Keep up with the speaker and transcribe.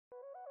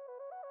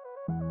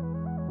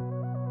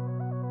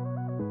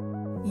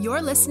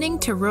You're listening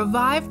to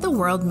Revive the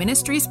World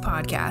Ministries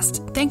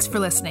podcast. Thanks for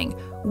listening.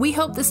 We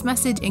hope this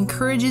message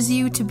encourages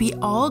you to be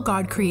all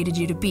God created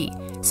you to be,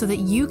 so that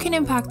you can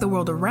impact the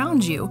world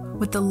around you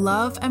with the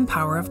love and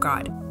power of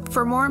God.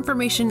 For more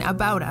information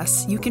about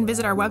us, you can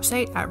visit our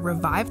website at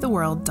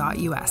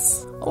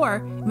revivetheworld.us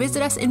or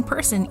visit us in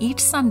person each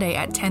Sunday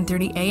at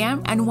 10:30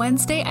 a.m. and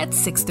Wednesday at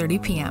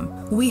 6:30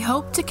 p.m. We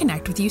hope to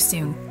connect with you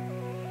soon.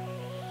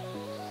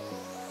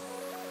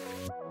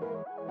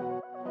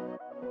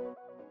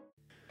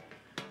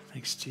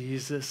 Thanks,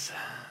 Jesus.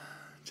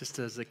 Just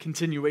as a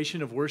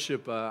continuation of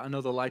worship, I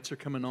know the lights are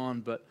coming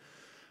on, but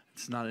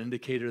it's not an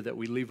indicator that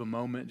we leave a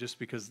moment just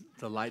because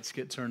the lights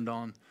get turned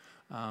on.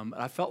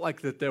 I felt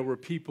like that there were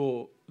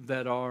people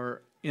that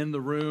are in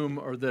the room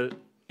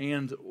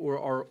or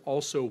are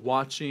also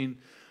watching,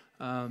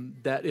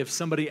 that if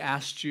somebody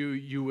asked you,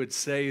 you would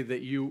say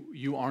that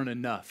you aren't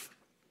enough.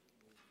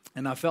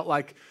 And I felt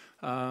like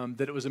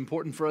that it was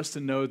important for us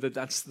to know that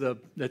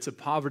that's a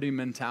poverty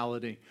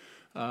mentality.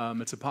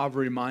 It's a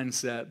poverty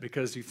mindset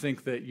because you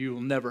think that you'll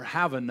never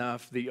have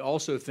enough. That you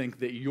also think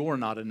that you're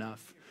not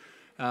enough.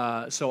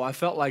 So I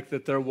felt like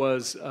that there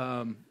was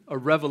a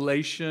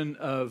revelation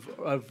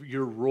of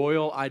your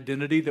royal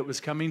identity that was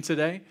coming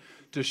today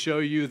to show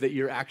you that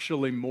you're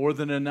actually more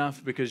than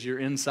enough because you're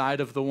inside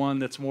of the one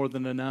that's more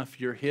than enough.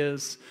 You're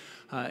His.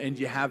 And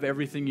you have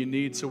everything you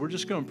need. So we're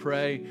just going to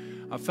pray.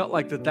 I felt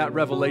like that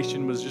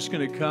revelation was just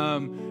going to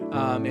come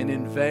and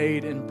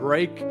invade and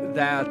break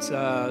that.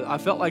 I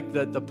felt like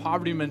the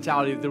poverty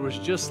mentality, there was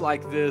just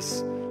like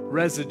this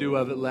residue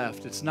of it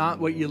left. It's not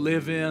what you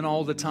live in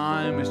all the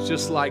time. It's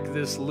just like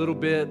this little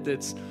bit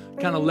that's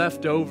kind of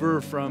left over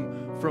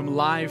from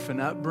life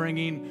and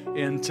upbringing.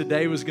 And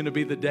today was going to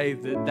be the day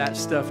that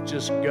stuff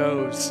just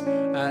goes.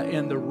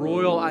 And the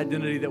royal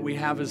identity that we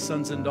have as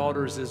sons and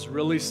daughters is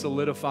really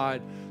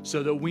solidified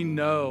so that we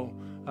know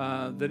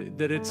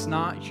that it's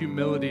not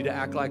humility to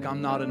act like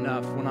I'm not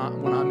enough when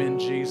I'm in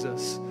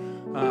Jesus.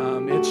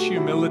 It's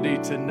humility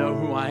to know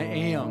who I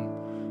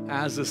am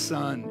as a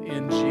son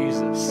in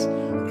Jesus.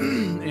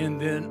 And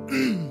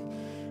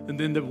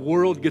then the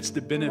world gets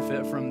to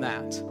benefit from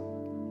that.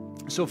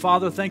 So,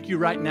 Father, thank you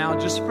right now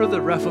just for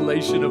the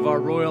revelation of our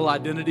royal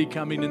identity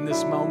coming in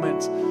this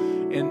moment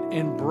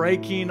and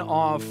breaking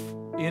off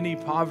any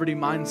poverty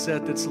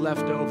mindset that's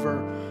left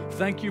over.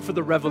 Thank you for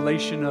the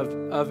revelation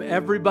of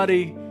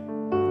everybody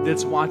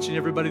that's watching,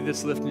 everybody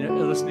that's listening,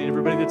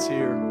 everybody that's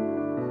here,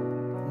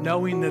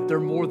 knowing that they're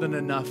more than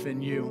enough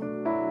in you.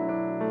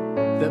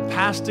 That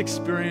past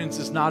experience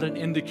is not an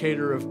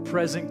indicator of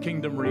present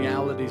kingdom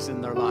realities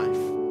in their life.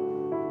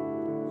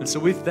 And so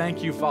we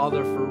thank you,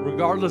 Father, for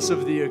regardless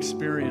of the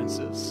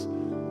experiences,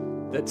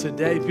 that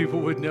today people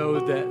would know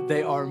that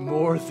they are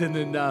more than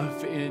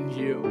enough in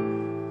you,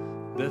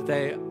 that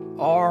they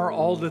are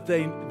all that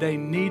they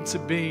need to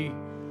be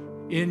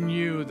in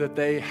you, that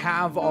they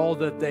have all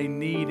that they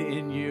need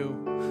in you.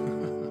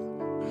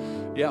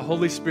 Yeah,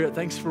 Holy Spirit,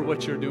 thanks for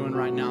what you're doing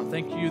right now.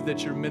 Thank you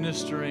that you're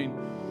ministering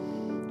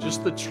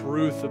just the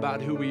truth about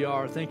who we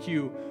are. Thank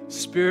you,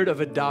 Spirit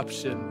of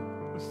adoption,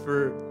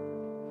 for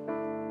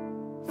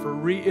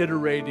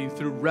reiterating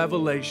through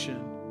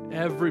revelation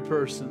every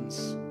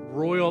person's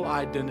royal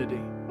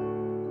identity,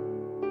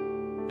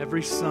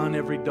 every son,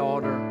 every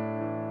daughter.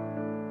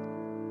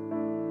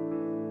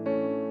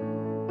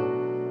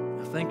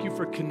 Thank you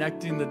for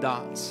connecting the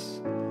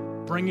dots,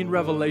 bringing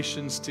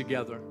revelations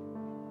together.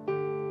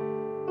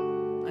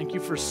 Thank you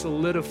for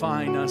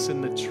solidifying us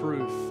in the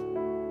truth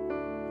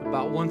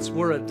about once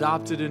we're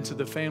adopted into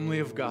the family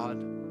of God,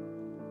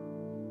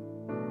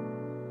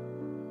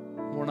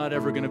 we're not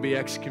ever going to be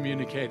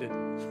excommunicated.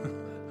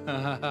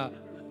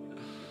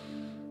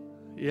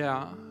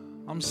 Yeah,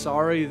 I'm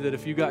sorry that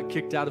if you got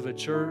kicked out of a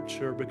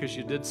church or because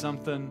you did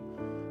something,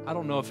 I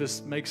don't know if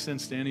this makes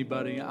sense to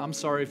anybody. I'm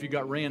sorry if you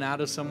got ran out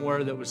of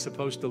somewhere that was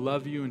supposed to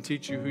love you and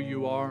teach you who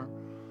you are.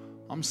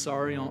 I'm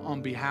sorry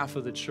on behalf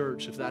of the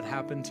church if that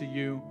happened to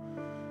you.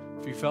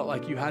 If you felt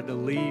like you had to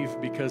leave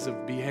because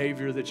of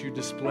behavior that you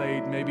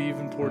displayed, maybe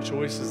even poor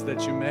choices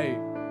that you made.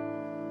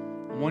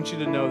 I want you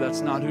to know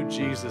that's not who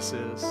Jesus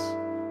is.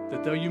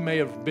 That though you may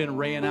have been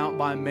ran out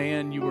by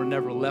man, you were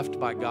never left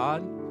by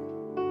God.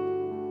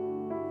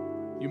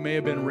 You may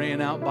have been ran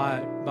out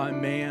by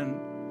man,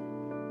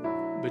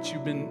 but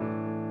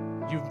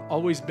you've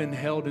always been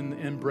held in the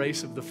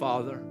embrace of the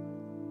Father.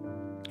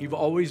 You've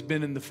always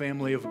been in the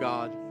family of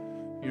God.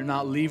 You're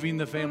not leaving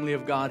the family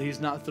of God. He's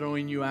not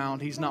throwing you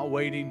out. He's not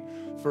waiting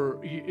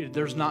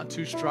there's not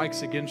two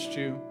strikes against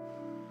you.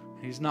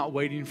 He's not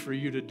waiting for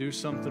you to do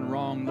something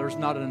wrong. There's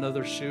not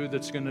another shoe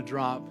that's going to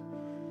drop.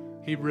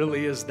 He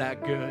really is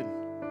that good.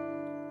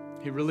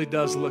 He really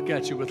does look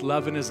at you with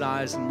love in His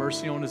eyes and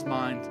mercy on His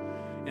mind,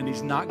 and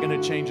He's not going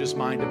to change His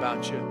mind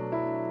about you.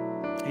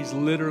 He's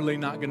literally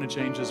not going to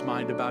change His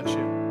mind about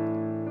you.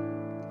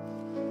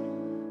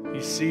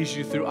 He sees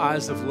you through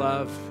eyes of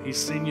love. He's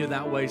seen you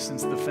that way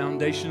since the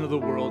foundation of the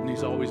world, and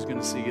He's always going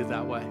to see you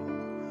that way.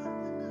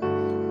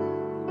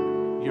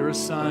 You're a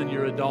son,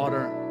 you're a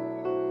daughter.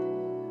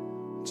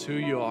 It's who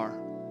you are.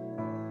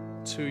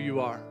 It's who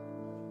you are.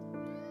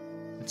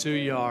 It's who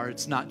you are.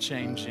 It's not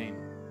changing.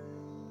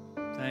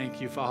 Thank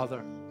you,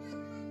 Father.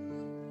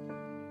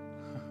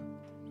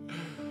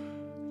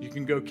 You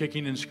can go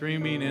kicking and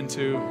screaming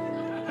into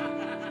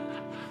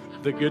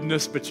the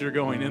goodness, but you're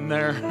going in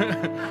there.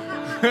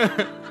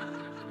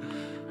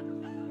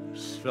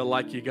 Just feel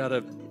like you got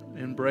to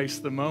embrace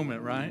the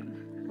moment, right?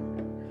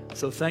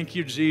 So thank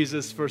you,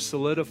 Jesus, for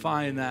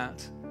solidifying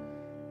that.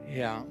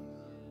 Yeah.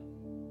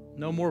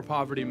 No more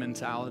poverty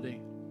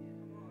mentality.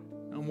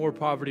 No more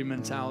poverty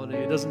mentality.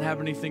 It doesn't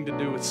have anything to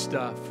do with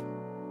stuff.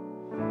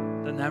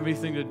 It doesn't have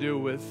anything to do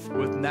with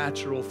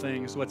natural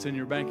things, what's in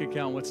your bank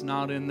account, what's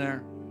not in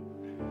there.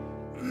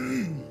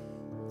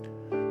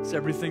 It's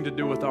everything to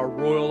do with our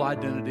royal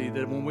identity,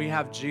 that when we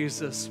have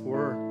Jesus,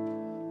 we're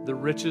the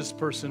richest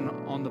person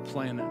on the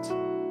planet.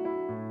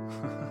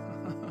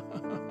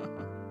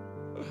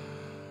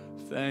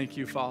 Thank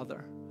you,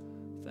 Father.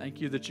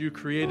 Thank you that you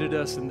created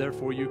us and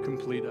therefore you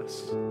complete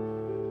us.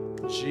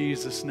 In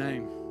Jesus'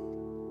 name.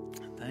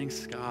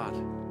 Thanks, God.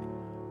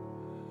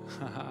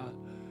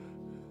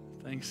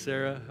 Thanks,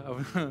 Sarah.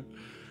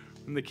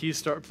 When the keys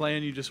start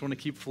playing, you just want to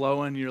keep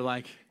flowing. You're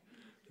like,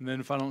 and then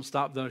if I don't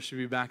stop, though, I should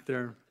be back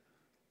there.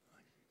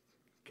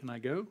 Can I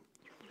go?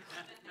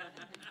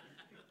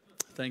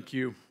 Thank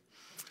you.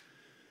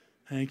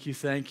 Thank you,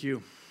 thank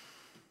you.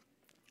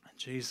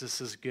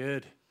 Jesus is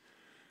good.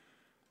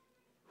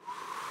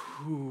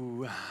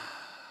 Whew.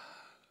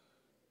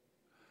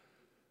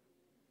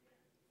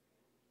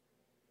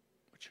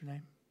 What's your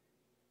name?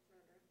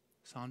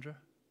 Sandra.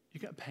 You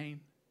got pain?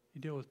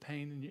 You deal with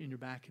pain in your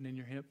back and in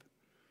your hip?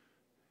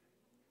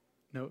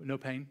 No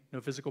pain?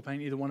 No physical pain,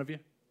 either one of you?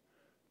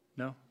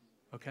 No?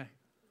 Okay.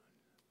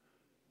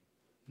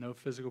 No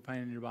physical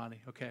pain in your body.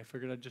 Okay, I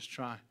figured I'd just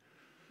try.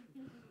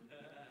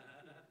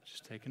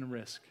 Just taking a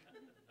risk.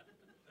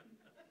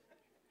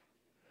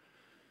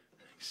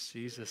 Thanks,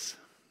 Jesus.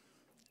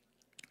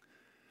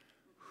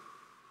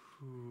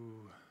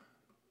 Ooh.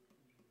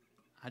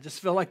 I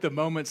just feel like the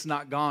moment's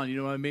not gone. You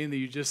know what I mean? That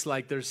you just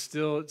like it's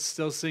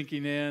still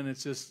sinking in.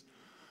 It's just,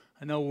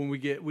 I know when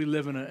we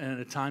live in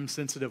a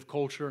time-sensitive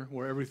culture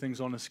where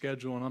everything's on a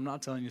schedule, and I'm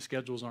not telling you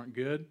schedules aren't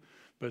good,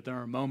 but there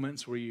are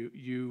moments where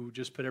you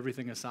just put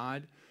everything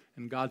aside,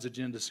 and God's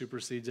agenda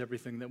supersedes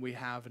everything that we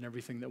have and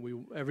everything that we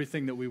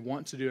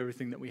want to do,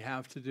 everything that we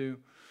have to do.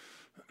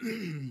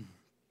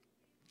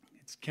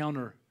 It's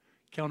counter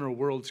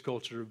world's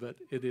culture, but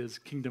it is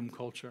kingdom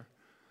culture.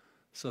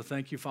 So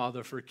thank you,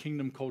 Father, for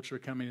kingdom culture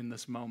coming in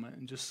this moment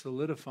and just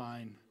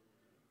solidifying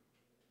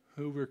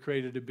who we're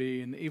created to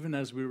be. And even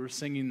as we were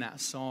singing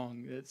that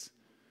song, it's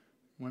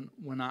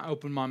when I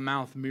open my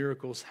mouth,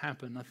 miracles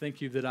happen. I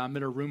thank you that I'm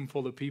in a room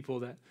full of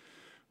people that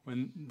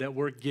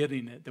we're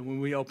getting it, that when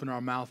we open our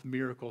mouth,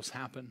 miracles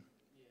happen.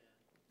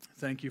 Yeah.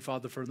 Thank you,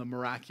 Father, for the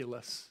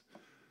miraculous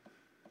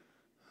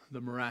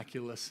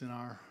in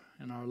our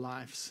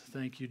lives.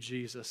 Thank you,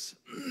 Jesus.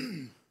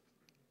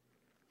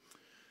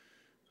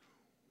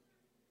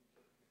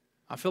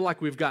 I feel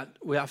like we've got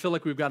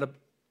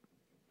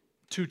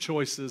two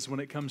choices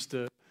when it comes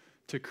to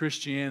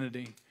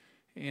Christianity,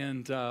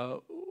 and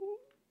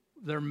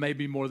there may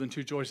be more than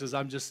two choices.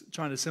 I'm just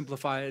trying to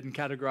simplify it and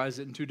categorize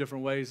it in two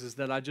different ways. Is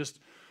that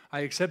I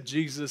accept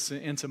Jesus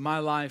into my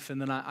life,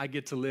 and then I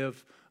get to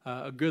live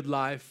a good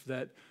life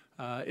that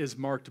is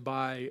marked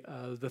by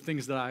the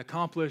things that I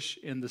accomplish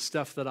and the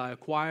stuff that I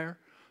acquire,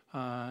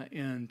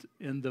 and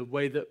in the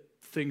way that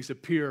things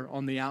appear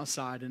on the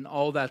outside, and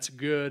all that's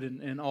good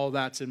and all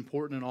that's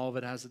important and all of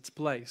it has its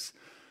place.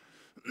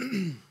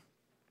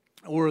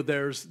 Or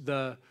there's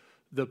the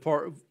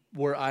part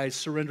where I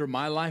surrender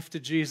my life to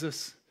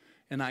Jesus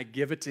and I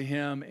give it to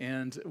him.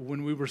 And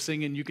when we were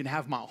singing, you can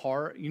have my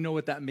heart, you know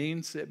what that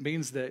means? It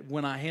means that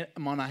when I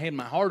hand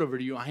my heart over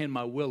to you, I hand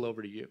my will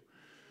over to you.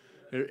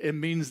 It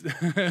means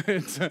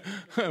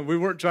we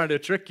weren't trying to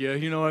trick you,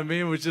 you know what I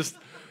mean?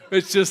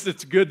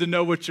 It's good to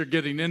know what you're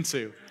getting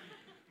into.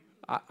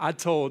 I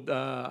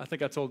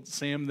think I told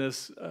Sam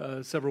this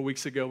several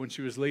weeks ago when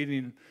she was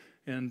leading,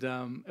 and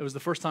it was the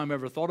first time I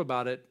ever thought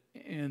about it,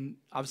 and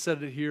I've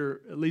said it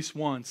here at least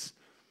once,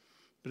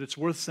 but it's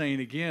worth saying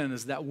again,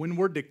 is that when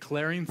we're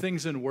declaring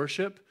things in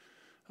worship,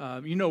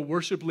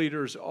 worship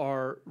leaders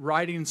are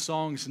writing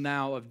songs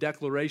now of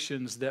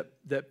declarations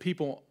that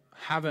people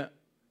haven't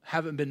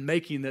been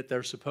making that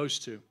they're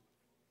supposed to.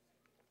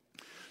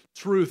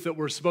 Truth that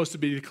we're supposed to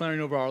be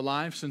declaring over our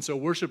lives, and so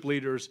worship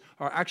leaders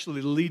are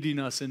actually leading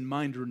us in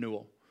mind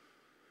renewal.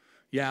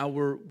 Yeah,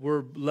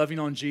 we're loving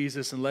on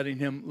Jesus and letting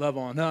him love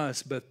on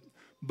us, but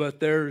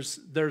there's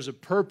a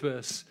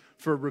purpose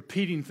for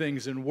repeating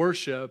things in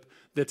worship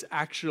that's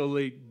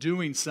actually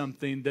doing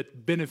something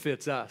that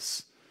benefits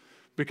us.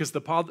 Because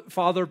the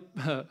Father,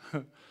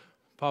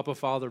 Papa,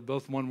 Father,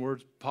 both one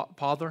word,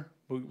 Father,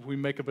 we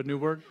make up a new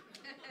word,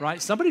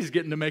 right? Somebody's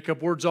getting to make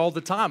up words all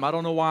the time. I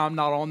don't know why I'm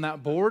not on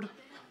that board.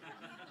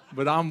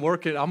 But I'm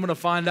working. I'm going to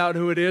find out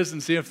who it is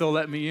and see if they'll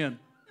let me in.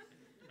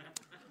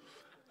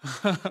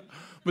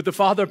 But the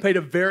Father paid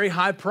a very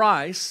high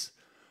price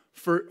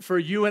for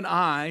you and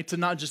I to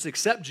not just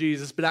accept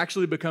Jesus, but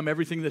actually become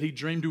everything that he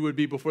dreamed we would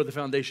be before the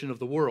foundation of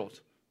the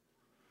world.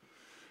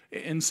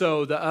 And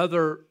so the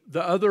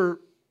other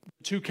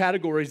two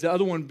categories, the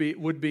other one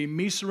would be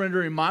me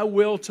surrendering my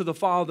will to the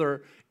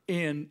Father,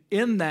 and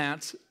in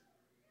that,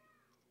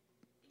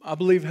 I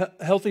believe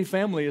healthy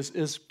family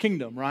is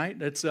kingdom, right?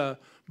 It's a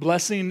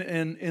blessing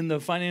in the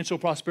financial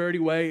prosperity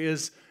way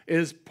is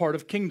part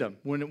of kingdom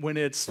when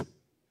it's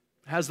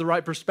has the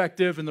right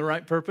perspective and the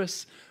right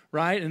purpose,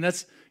 right? And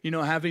that's,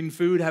 having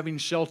food, having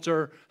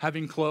shelter,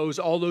 having clothes,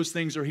 all those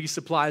things, or He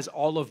supplies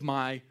all of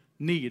my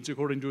needs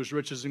according to His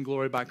riches and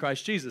glory by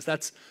Christ Jesus.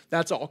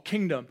 That's all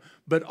kingdom.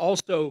 But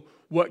also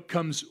what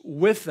comes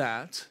with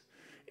that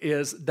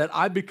is that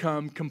I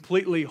become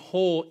completely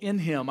whole in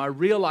Him. I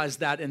realize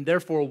that, and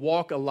therefore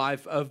walk a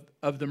life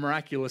of the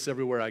miraculous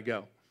everywhere I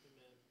go.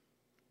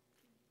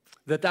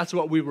 That's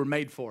what we were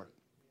made for.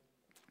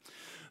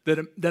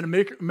 That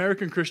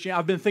American Christianity,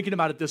 I've been thinking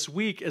about it this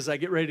week as I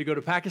get ready to go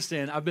to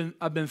Pakistan.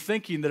 I've been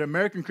thinking that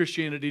American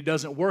Christianity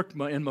doesn't work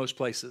in most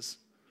places.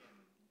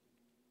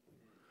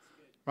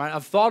 Right?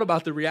 I've thought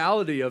about the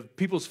reality of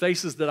people's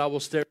faces that I will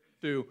stare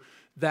through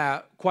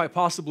that quite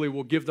possibly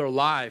will give their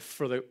life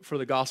for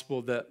the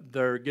gospel that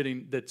they're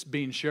getting, that's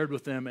being shared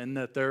with them, and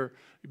that they're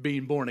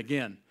being born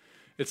again.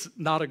 It's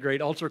not a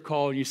great altar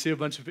call. You see a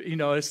bunch of,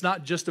 it's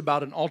not just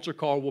about an altar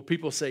call where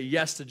people say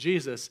yes to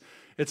Jesus.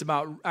 It's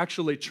about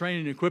actually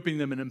training, equipping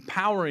them, and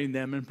empowering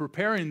them and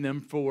preparing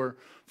them for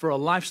a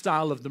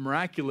lifestyle of the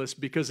miraculous,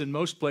 because in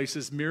most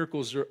places,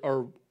 miracles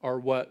are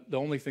the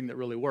only thing that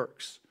really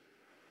works,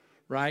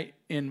 right?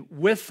 And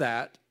with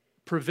that,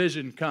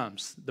 provision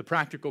comes. The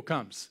practical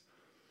comes,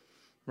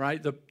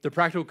 right? The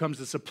practical comes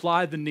to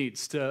supply the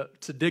needs, to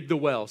dig the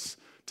wells,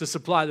 to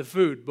supply the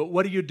food. But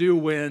what do you do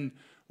when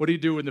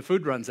the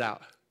food runs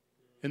out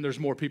and there's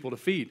more people to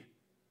feed?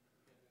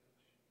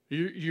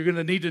 You're going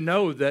to need to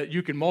know that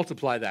you can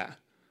multiply that.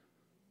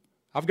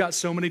 I've got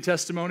so many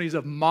testimonies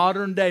of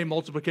modern day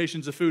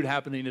multiplications of food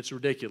happening. It's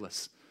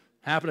ridiculous.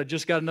 I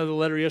just got another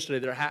letter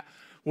yesterday.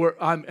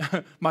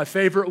 My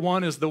favorite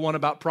one is the one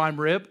about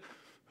prime rib.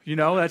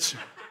 That's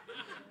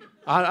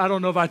I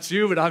don't know if that's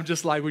you, but I'm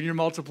just like, when you're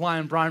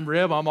multiplying prime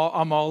rib, I'm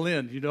all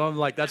in. I'm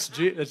like, that's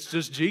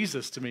just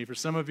Jesus to me. For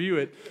some of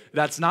you,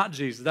 that's not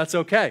Jesus. That's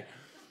okay.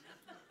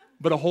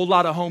 But a whole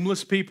lot of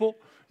homeless people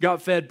got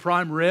fed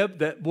prime rib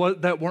that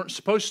weren't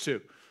supposed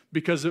to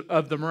because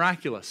of the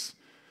miraculous.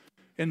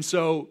 And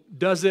so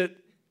does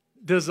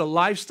a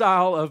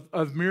lifestyle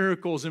of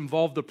miracles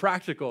involve the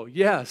practical?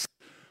 Yes,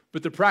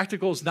 but the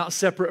practical is not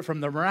separate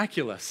from the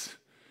miraculous.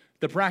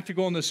 The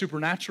practical and the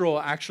supernatural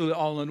are actually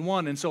all in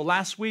one. And so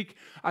last week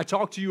I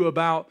talked to you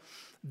about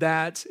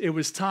that it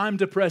was time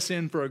to press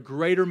in for a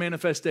greater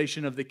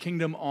manifestation of the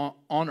kingdom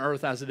on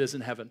earth as it is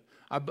in heaven.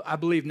 I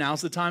believe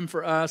now's the time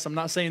for us. I'm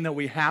not saying that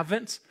we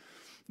haven't,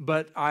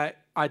 but I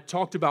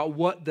talked about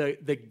what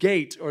the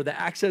gate or the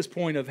access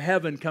point of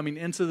heaven coming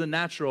into the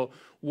natural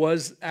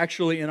was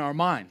actually in our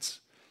minds.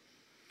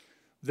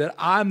 That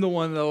I'm the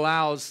one that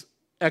allows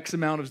X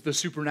amount of the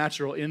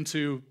supernatural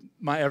into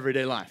my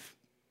everyday life.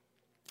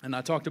 And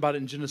I talked about it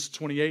in Genesis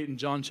 28 and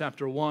John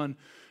chapter 1,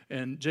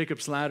 and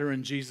Jacob's ladder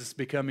and Jesus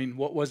becoming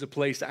what was a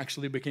place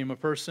actually became a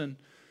person.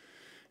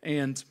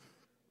 And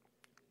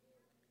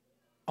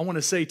I want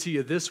to say to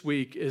you this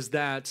week is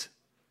that,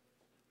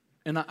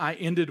 and I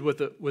ended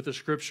with a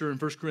scripture in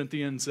 1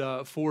 Corinthians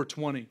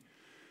 4:20,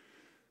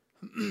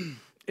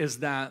 is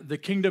that the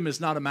kingdom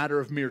is not a matter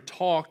of mere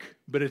talk,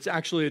 but it's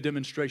actually a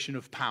demonstration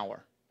of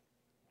power.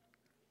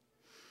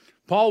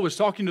 Paul was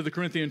talking to the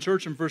Corinthian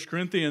church in 1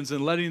 Corinthians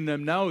and letting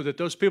them know that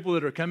those people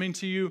that are coming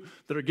to you,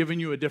 that are giving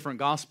you a different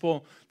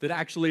gospel, that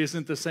actually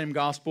isn't the same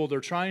gospel. They're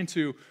trying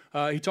to,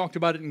 he talked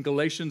about it in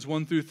Galatians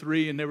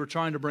 1-3, and they were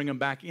trying to bring them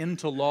back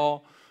into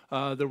law.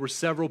 There were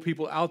several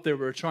people out there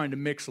who were trying to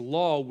mix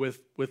law with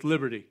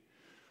liberty.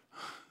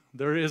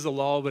 There is a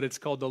law, but it's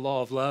called the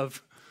law of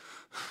love.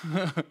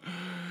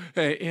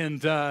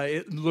 And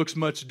it looks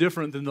much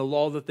different than the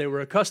law that they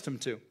were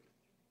accustomed to.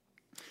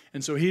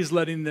 And so he's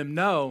letting them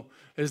know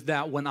is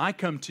that when I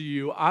come to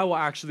you, I will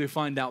actually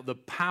find out the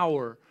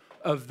power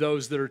of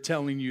those that are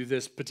telling you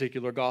this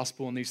particular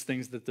gospel and these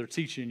things that they're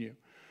teaching you.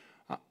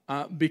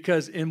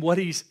 Because in what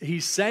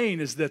he's saying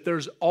is that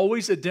there's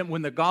always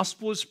when the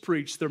gospel is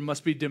preached, there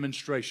must be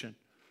demonstration.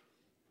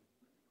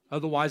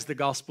 Otherwise, the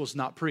gospel is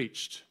not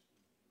preached.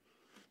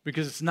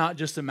 Because it's not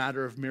just a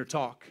matter of mere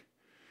talk.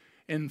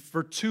 And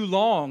for too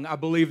long, I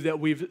believe that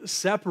we've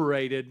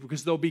separated,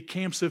 because there'll be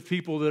camps of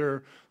people that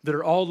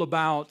are all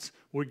about,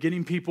 we're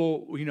getting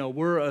people,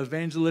 we're an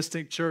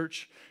evangelistic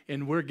church,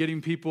 and we're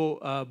getting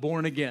people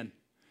born again.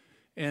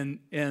 And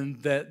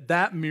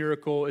that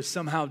miracle is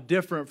somehow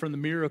different from the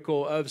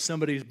miracle of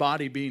somebody's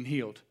body being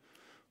healed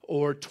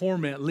or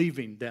torment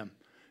leaving them.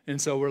 And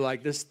so we're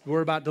like this,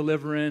 we're about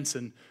deliverance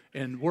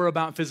and we're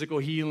about physical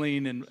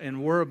healing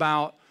and we're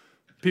about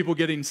people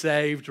getting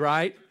saved,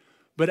 right?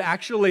 But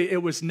actually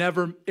it was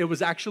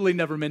actually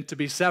never meant to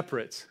be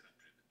separate,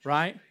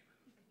 right?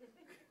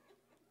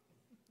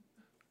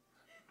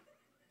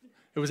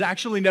 It was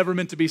actually never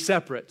meant to be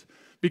separate.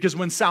 Because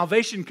when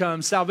salvation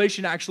comes,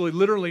 salvation actually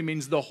literally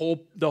means the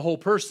whole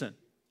person.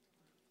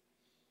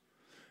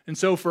 And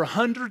so for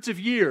hundreds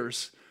of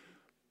years,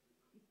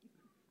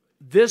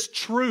 this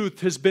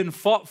truth has been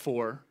fought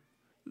for,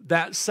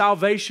 that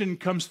salvation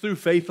comes through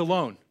faith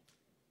alone.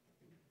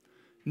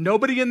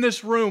 Nobody in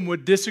this room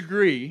would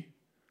disagree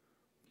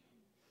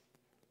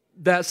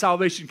that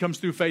salvation comes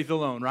through faith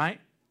alone, right?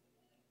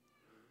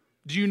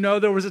 Do you know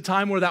there was a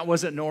time where that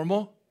wasn't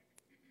normal?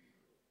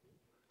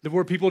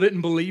 Where people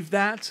didn't believe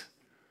that?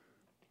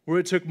 Where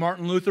it took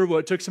Martin Luther, where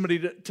it took somebody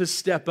to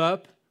step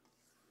up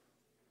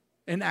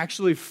and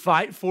actually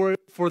fight for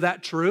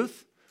that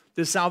truth?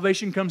 That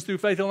salvation comes through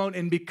faith alone.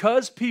 And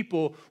because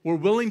people were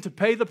willing to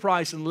pay the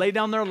price and lay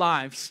down their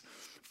lives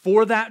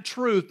for that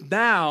truth,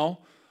 now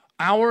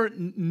our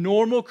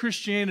normal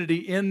Christianity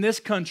in this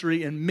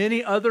country and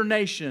many other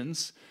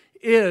nations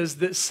is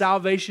that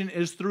salvation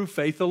is through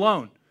faith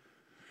alone.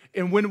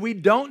 And when we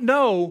don't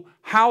know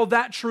how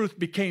that truth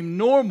became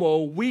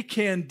normal, we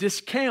can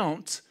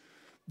discount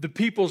the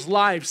people's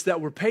lives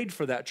that were paid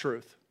for that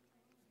truth.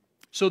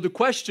 So the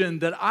question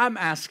that I'm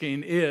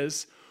asking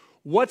is,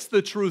 what's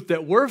the truth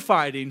that we're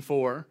fighting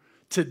for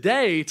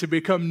today to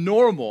become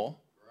normal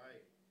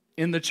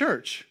in the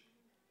church,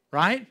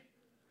 right?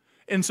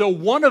 And so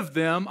one of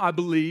them, I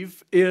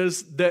believe,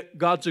 is that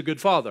God's a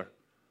good father,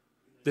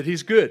 that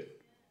he's good,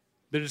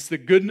 that it's the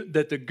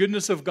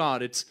goodness of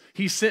God.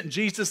 He sent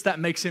Jesus, that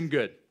makes him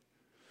good.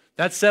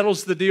 That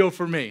settles the deal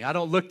for me. I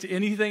don't look to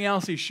anything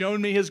else. He's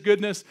shown me his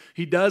goodness.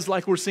 He does,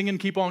 like we're singing,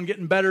 keep on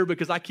getting better,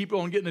 because I keep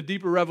on getting a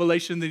deeper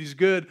revelation that he's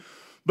good.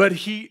 But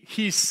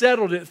he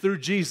settled it through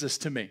Jesus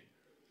to me.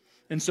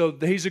 And so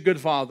he's a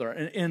good father.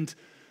 And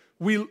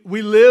we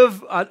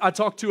live, I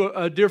talked to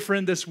a dear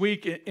friend this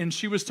week, and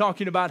she was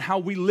talking about how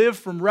we live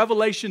from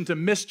revelation to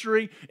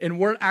mystery, and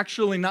we're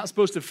actually not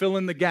supposed to fill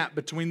in the gap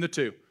between the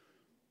two.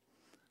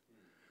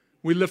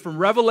 We live from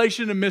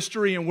revelation to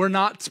mystery, and we're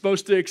not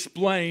supposed to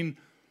explain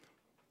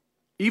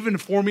even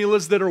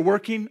formulas that are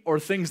working or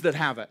things that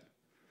haven't.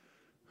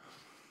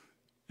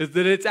 Is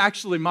that it's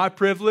actually my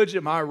privilege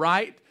and my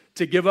right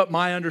to give up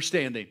my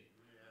understanding.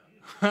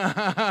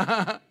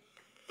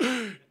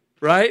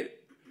 Right?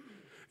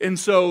 And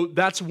so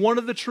that's one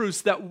of the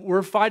truths that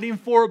we're fighting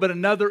for, but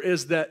another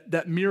is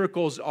that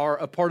miracles are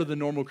a part of the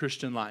normal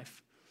Christian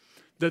life.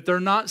 That they're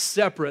not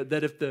separate,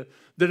 that if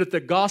the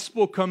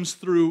gospel comes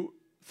through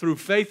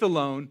faith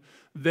alone,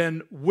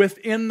 then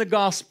within the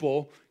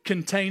gospel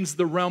contains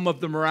the realm of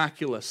the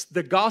miraculous.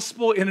 The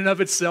gospel in and of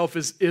itself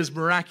is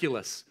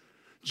miraculous.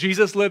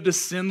 Jesus lived a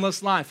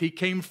sinless life. He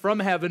came from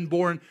heaven,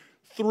 born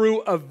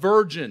through a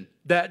virgin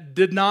that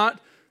did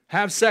not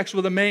have sex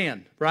with a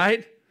man,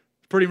 right?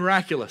 Pretty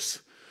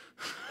miraculous.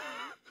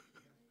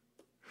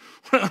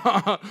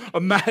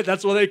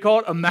 That's what they call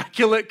it,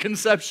 immaculate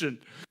conception.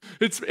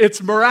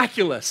 It's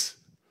miraculous.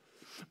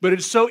 But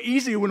it's so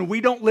easy when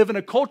we don't live in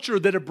a culture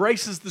that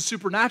embraces the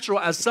supernatural,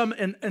 as some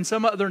in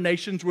some other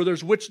nations where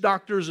there's witch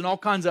doctors and all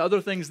kinds of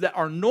other things that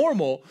are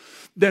normal,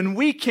 then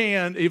we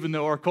can, even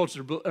though our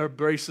culture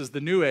embraces the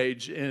new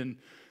age and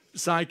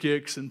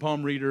psychics and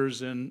palm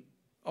readers and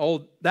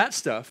all that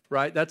stuff,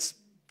 right? That's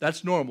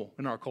normal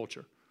in our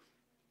culture.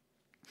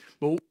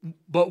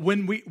 But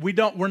when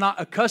we're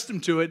not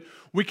accustomed to it,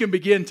 we can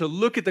begin to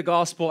look at the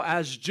gospel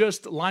as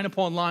just line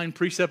upon line,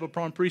 precept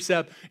upon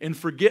precept, and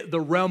forget the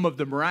realm of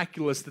the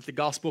miraculous that the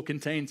gospel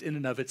contains in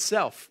and of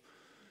itself.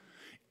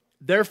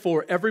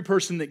 Therefore, every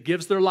person that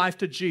gives their life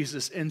to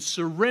Jesus and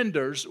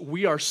surrenders,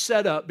 we are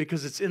set up,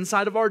 because it's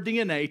inside of our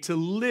DNA, to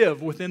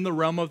live within the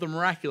realm of the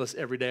miraculous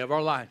every day of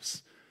our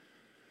lives.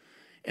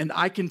 And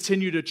I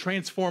continue to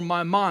transform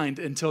my mind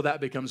until that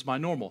becomes my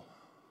normal.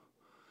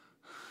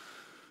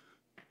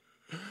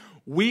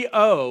 We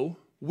owe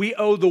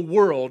the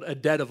world a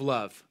debt of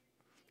love.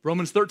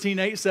 Romans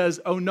 13:8 says,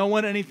 owe no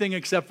one anything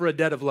except for a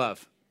debt of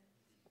love.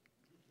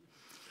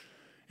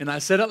 And I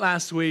said it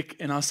last week,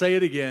 and I'll say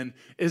it again,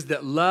 is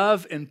that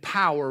love and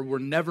power were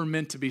never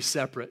meant to be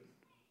separate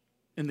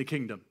in the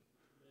kingdom.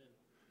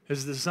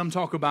 As some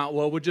talk about,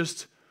 well, we'll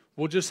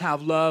just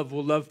have love,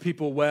 we'll love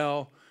people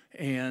well,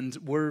 and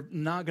we're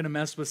not going to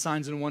mess with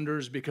signs and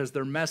wonders because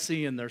they're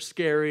messy and they're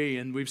scary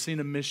and we've seen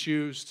them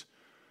misused.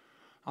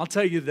 I'll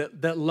tell you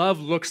that love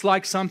looks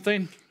like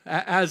something,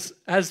 as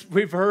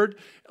we've heard,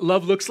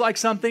 love looks like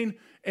something,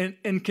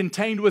 and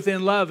contained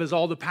within love is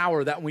all the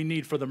power that we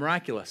need for the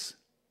miraculous.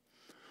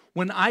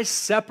 When I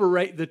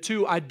separate the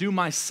two, I do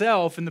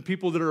myself and the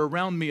people that are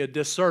around me a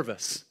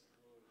disservice.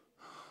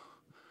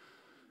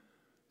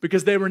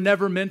 Because they were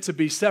never meant to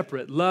be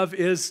separate. Love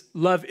is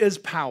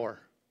power.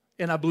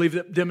 And I believe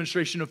that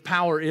demonstration of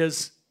power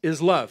is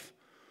love.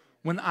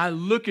 When I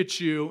look at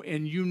you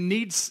and you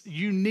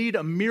need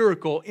a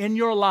miracle in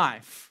your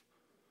life.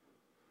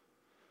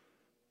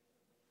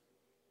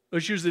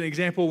 Let's use an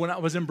example. When I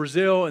was in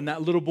Brazil and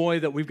that little boy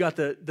that we've got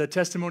the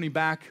testimony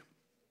back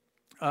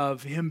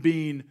of him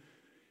being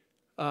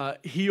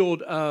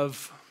healed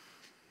of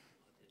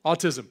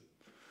autism.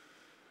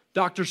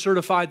 Doctor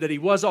certified that he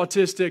was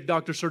autistic.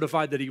 Doctor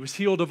certified that he was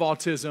healed of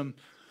autism.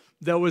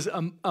 There was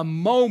a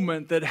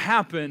moment that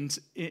happened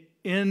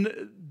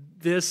in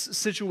this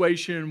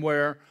situation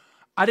where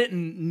I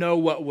didn't know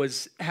what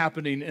was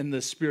happening in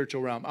the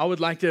spiritual realm. I would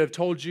like to have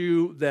told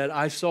you that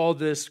I saw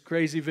this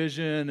crazy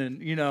vision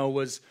and,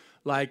 was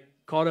like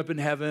caught up in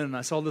heaven, and I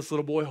saw this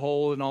little boy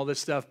whole and all this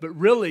stuff. But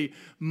really,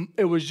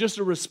 it was just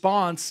a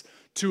response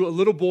to a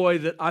little boy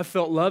that I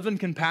felt love and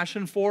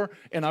compassion for,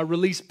 and I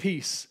released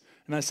peace.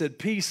 And I said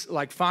peace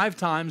like 5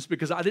 times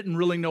because I didn't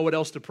really know what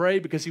else to pray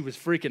because he was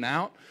freaking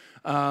out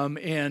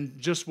and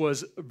just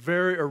was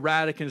very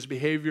erratic in his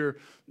behavior.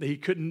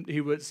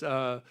 He was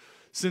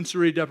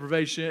sensory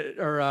deprivation,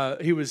 or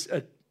he was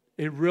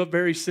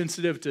very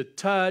sensitive to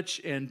touch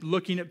and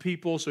looking at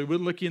people, so he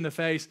wouldn't look you in the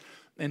face.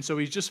 And so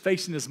he's just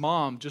facing his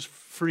mom, just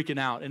freaking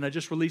out. And I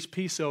just released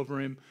peace over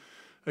him.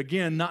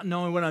 Again, not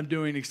knowing what I'm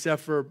doing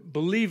except for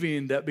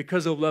believing that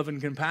because of love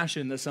and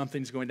compassion that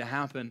something's going to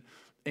happen.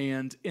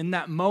 And in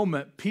that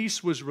moment,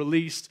 peace was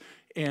released,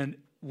 and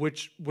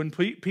when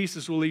peace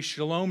is released,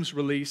 shalom's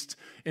released.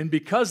 And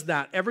because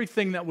that,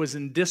 everything that was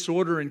in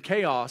disorder and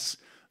chaos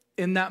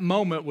in that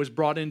moment was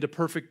brought into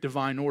perfect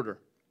divine order.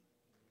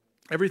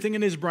 Everything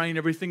in his brain,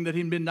 everything that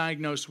he'd been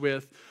diagnosed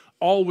with,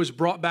 all was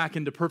brought back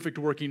into perfect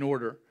working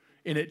order.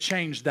 And it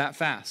changed that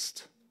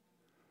fast.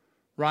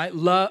 Right?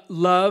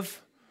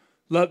 Love,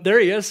 there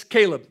he is,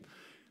 Caleb.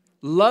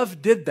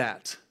 Love did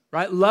that,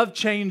 right? Love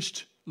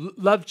changed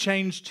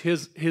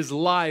his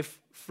life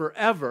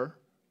forever.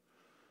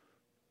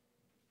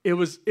 It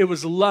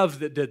was love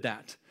that did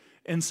that.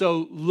 And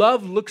so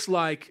love looks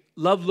like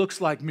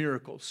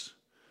miracles.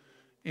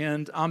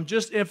 And I'm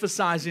just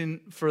emphasizing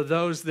for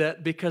those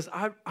that, because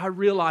I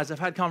realize I've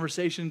had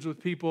conversations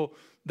with people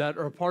that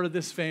are a part of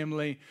this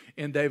family,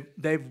 and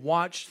they've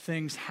watched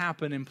things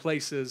happen in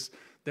places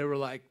that were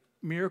like,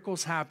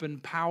 miracles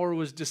happened, power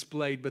was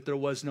displayed, but there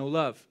was no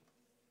love.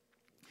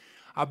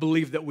 I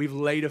believe that we've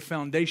laid a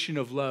foundation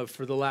of love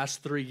for the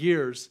last 3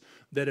 years,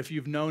 that if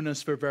you've known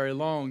us for very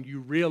long,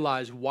 you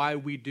realize why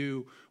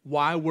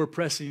we're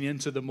pressing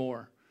into the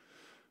more.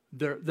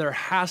 There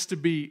has to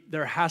be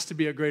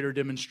a greater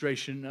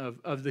demonstration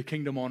of the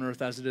kingdom on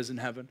earth as it is in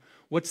heaven.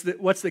 What's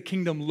the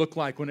kingdom look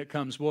like when it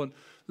comes? Well,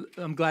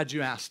 I'm glad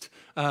you asked.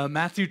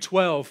 Matthew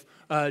 12,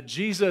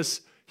 Jesus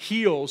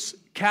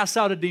casts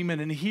out a demon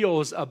and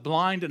heals a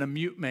blind and a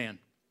mute man.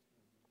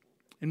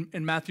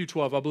 In Matthew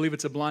 12, I believe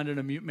it's a blind and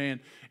a mute man.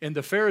 And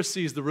the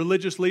Pharisees, the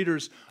religious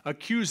leaders,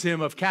 accuse him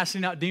of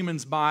casting out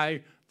demons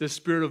by the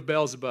spirit of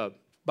Beelzebub,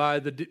 by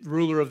the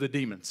ruler of the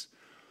demons.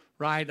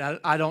 Right?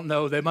 I don't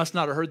know. They must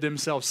not have heard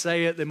themselves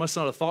say it. They must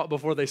not have thought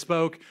before they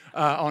spoke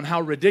on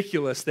how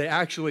ridiculous they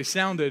actually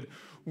sounded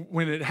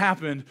when it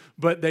happened,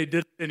 but they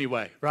did it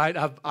anyway, right?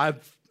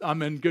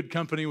 I'm in good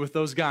company with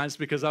those guys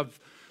because I've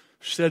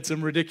said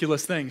some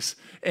ridiculous things.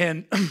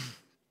 And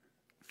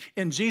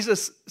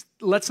Jesus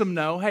lets them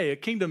know, hey, a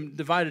kingdom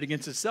divided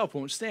against itself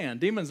won't stand.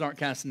 Demons aren't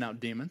casting out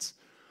demons.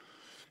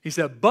 He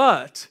said,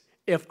 but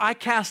if I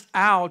cast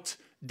out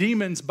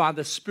demons by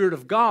the Spirit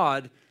of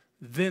God,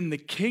 then the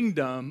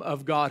kingdom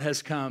of God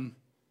has come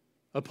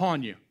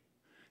upon you.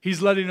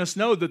 He's letting us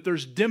know that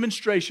there's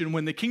demonstration.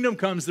 When the kingdom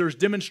comes, there's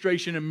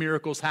demonstration and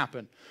miracles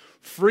happen.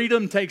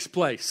 Freedom takes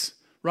place,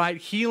 right?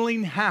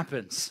 Healing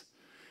happens.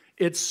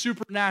 It's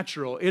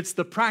supernatural. It's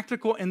the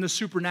practical and the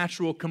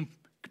supernatural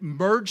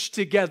merged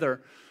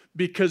together,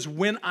 because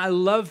when I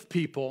love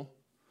people,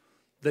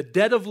 the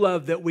debt of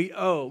love that we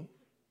owe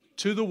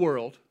to the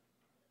world,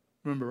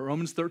 remember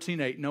Romans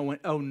 13:8, no one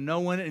owe no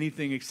one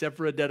anything except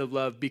for a debt of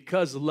love,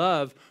 because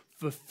love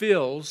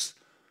fulfills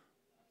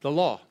the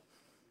law.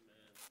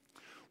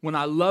 When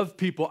I love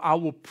people, I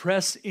will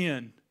press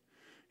in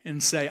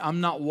and say, I'm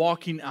not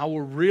walking. I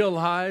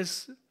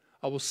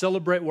will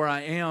celebrate where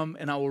I am,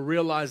 and I will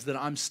realize that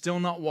I'm still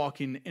not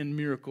walking in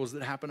miracles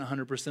that happen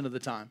 100% of the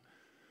time.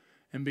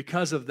 And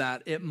because of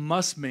that, it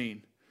must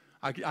mean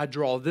I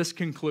draw this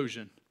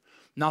conclusion.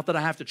 Not that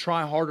I have to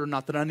try harder,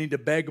 not that I need to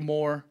beg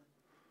more,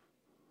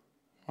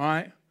 all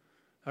right?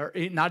 Or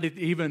not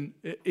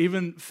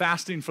even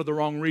fasting for the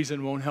wrong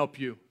reason won't help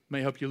you.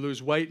 May help you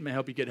lose weight, may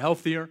help you get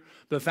healthier,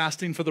 but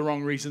fasting for the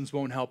wrong reasons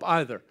won't help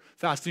either.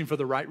 Fasting for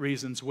the right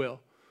reasons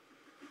will.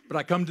 But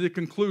I come to the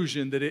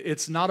conclusion that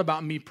it's not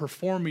about me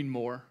performing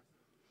more.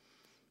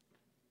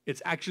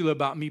 It's actually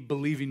about me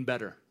believing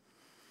better.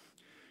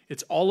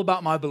 It's all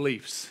about my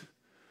beliefs.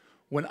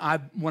 When I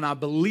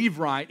believe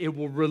right, it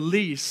will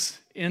release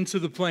into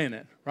the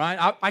planet,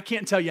 right? I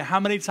can't tell you how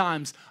many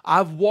times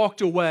I've walked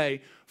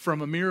away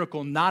from a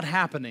miracle not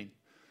happening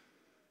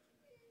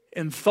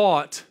and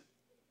thought,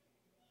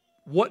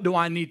 what do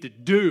I need to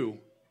do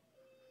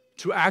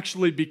to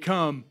actually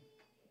become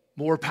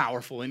more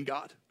powerful in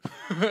God?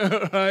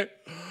 Right?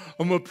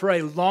 I'm going to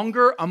pray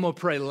longer. I'm going to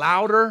pray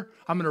louder.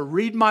 I'm going to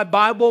read my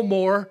Bible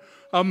more.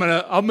 I'm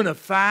gonna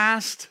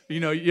fast.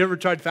 You ever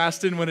tried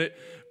fasting when it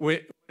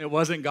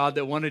wasn't God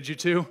that wanted you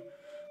to?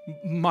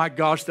 My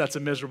gosh, that's a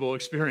miserable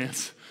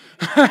experience.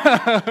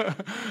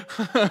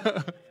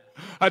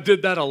 I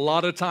did that a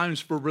lot of times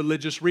for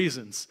religious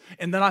reasons.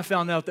 And then I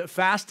found out that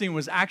fasting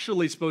was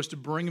actually supposed to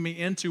bring me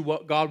into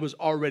what God was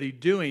already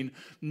doing,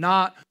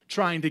 not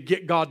trying to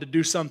get God to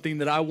do something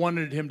that I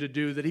wanted him to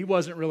do that he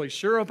wasn't really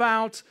sure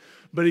about.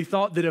 but he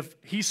thought that if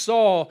he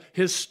saw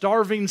his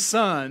starving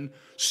son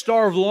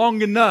starve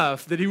long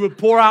enough, that he would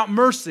pour out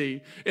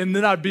mercy, and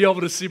then I'd be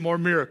able to see more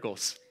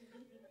miracles.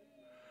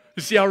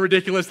 You see how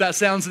ridiculous that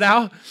sounds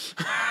now?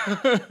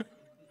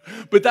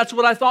 But that's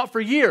what I thought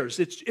for years.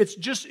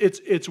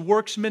 It's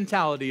works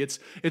mentality.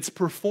 It's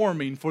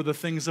performing for the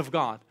things of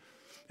God.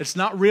 It's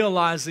not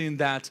realizing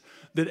that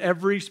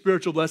every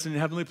spiritual blessing in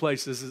heavenly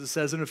places, as it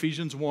says in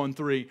Ephesians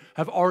 1:3,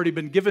 have already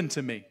been given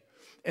to me.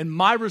 And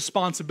my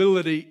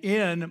responsibility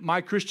in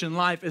my Christian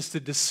life is to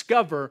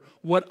discover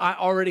what I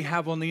already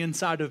have on the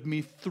inside of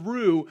me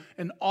through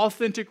an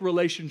authentic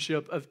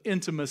relationship of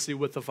intimacy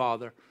with the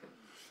Father.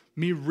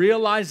 Me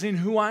realizing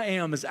who I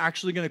am is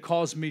actually going to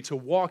cause me to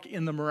walk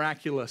in the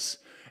miraculous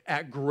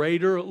at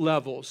greater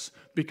levels,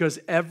 because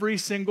every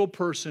single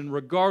person,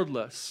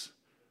 regardless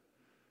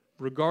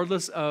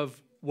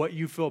of what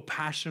you feel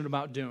passionate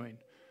about doing,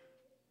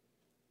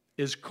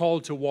 is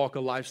called to walk a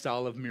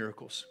lifestyle of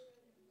miracles.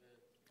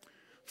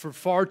 For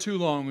far too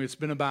long, it's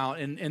been about,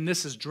 and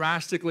this has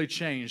drastically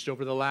changed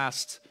over the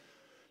last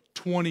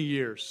 20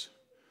 years.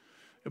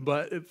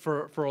 But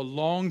for a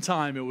long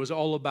time, it was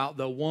all about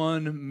the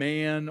one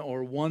man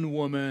or one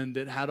woman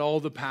that had all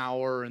the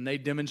power, and they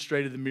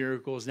demonstrated the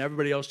miracles, and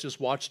everybody else just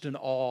watched in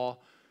awe.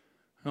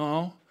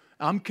 No,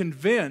 I'm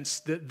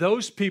convinced that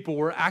those people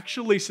were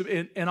actually,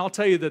 and I'll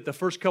tell you that the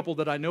first couple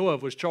that I know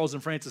of was Charles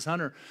and Frances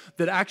Hunter,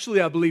 that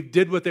actually I believe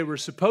did what they were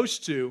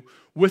supposed to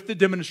with the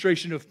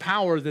demonstration of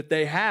power that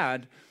they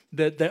had,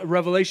 that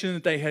revelation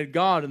that they had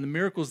God and the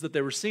miracles that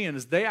they were seeing,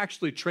 is they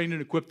actually trained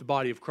and equipped the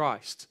body of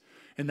Christ.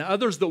 And the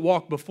others that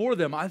walked before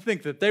them, I'm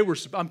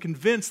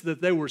convinced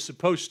that they were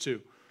supposed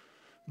to,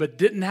 but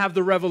didn't have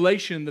the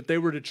revelation that they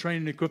were to train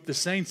and equip the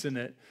saints in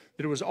it,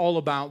 that it was all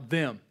about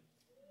them.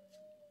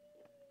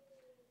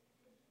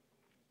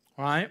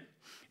 All right?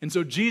 And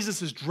so Jesus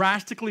has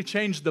drastically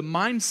changed the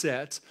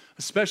mindset,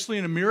 especially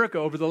in America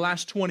over the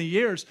last 20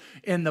 years,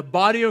 and the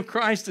body of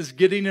Christ is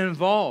getting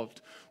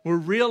involved. We're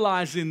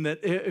realizing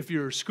that if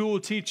you're a school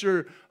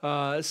teacher,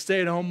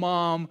 stay-at-home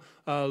mom,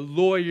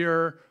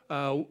 lawyer,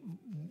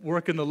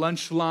 working the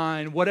lunch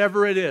line,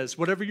 whatever it is,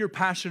 whatever you're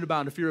passionate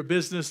about, if you're a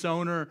business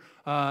owner,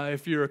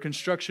 if you're a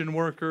construction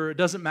worker, it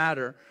doesn't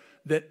matter,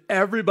 that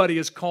everybody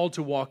is called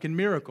to walk in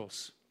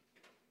miracles.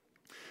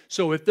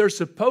 So if there's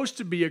supposed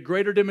to be a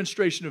greater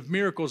demonstration of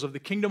miracles of the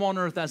kingdom on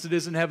earth as it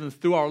is in heaven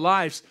through our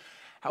lives,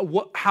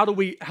 how do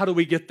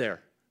we get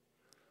there?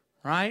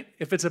 Right?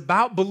 If it's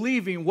about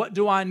believing, what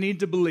do I need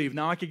to believe?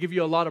 Now, I could give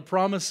you a lot of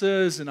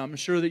promises, and I'm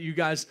sure that you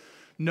guys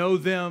know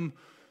them.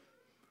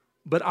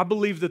 But I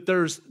believe that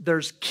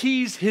there's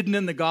keys hidden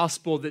in the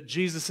gospel that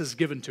Jesus has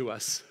given to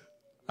us.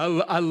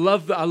 I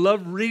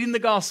love reading the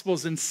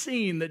Gospels and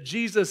seeing that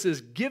Jesus is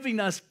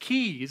giving us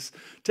keys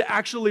to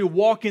actually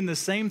walk in the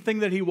same thing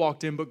that he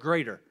walked in, but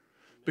greater.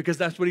 Because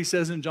that's what he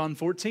says in John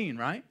 14,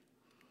 right?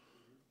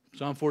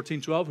 John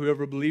 14:12,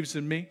 whoever believes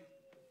in me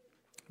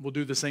will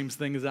do the same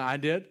things that I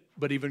did,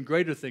 but even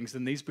greater things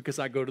than these, because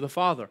I go to the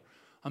Father.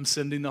 I'm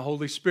sending the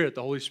Holy Spirit.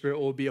 The Holy Spirit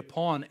will be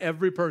upon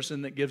every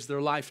person that gives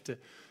their life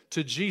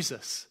to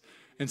Jesus.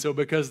 And so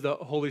because the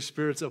Holy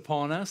Spirit's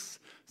upon us,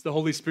 the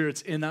Holy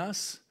Spirit's in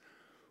us,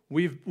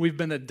 we've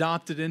been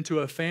adopted into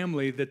a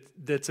family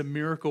that's a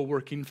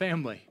miracle-working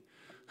family.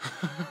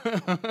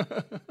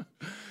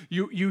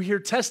 You hear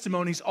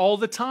testimonies all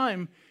the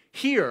time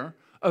here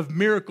of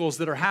miracles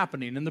that are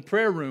happening in the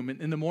prayer room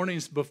in the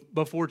mornings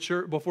before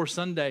church, before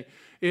Sunday.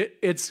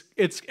 It's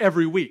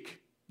every week.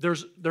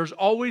 There's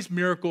always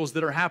miracles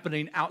that are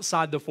happening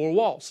outside the four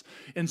walls.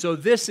 And so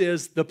this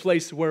is the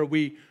place where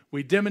we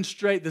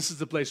demonstrate. This is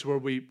the place where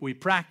we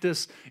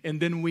practice,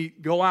 and then we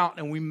go out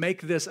and we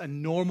make this a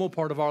normal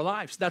part of our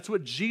lives. That's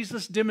what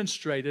Jesus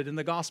demonstrated in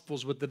the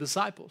Gospels with the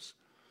disciples.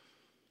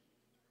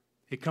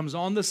 He comes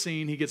on the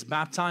scene. He gets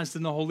baptized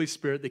in the Holy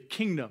Spirit, the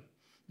kingdom,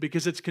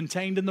 because it's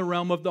contained in the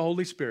realm of the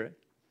Holy Spirit.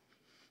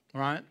 All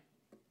right?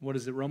 What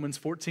is it? Romans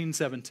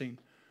 14:17.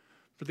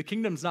 For the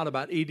kingdom's not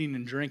about eating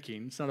and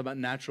drinking. It's not about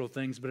natural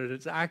things, but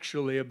it's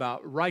actually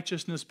about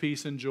righteousness,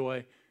 peace, and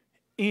joy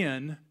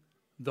in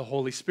the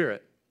Holy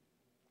Spirit.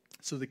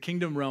 So the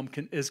kingdom realm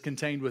is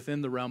contained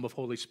within the realm of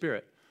Holy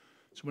Spirit.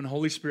 So when the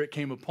Holy Spirit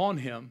came upon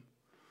him,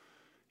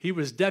 he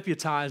was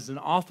deputized and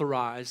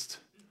authorized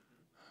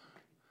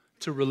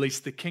to release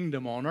the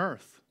kingdom on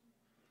earth.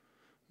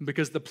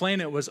 Because the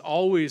planet was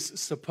always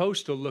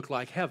supposed to look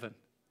like heaven.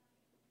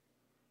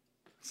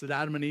 So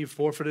Adam and Eve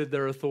forfeited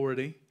their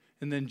authority,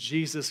 and then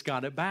Jesus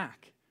got it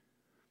back.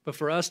 But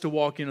for us to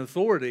walk in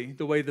authority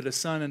the way that a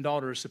son and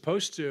daughter are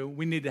supposed to,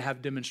 we need to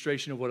have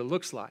demonstration of what it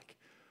looks like.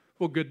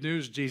 Well, good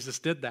news, Jesus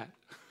did that.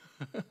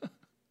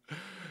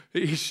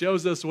 He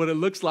shows us what it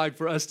looks like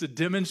for us to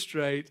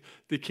demonstrate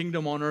the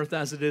kingdom on earth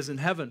as it is in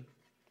heaven.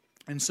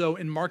 And so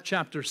in Mark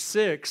chapter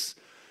 6,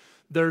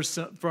 there's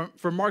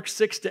from Mark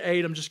 6 to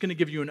 8, I'm just going to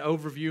give you an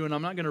overview, and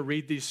I'm not going to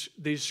read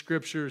these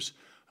scriptures.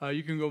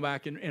 You can go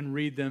back and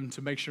read them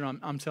to make sure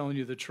I'm telling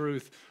you the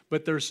truth.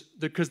 But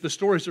because the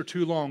stories are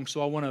too long,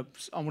 so I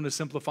want to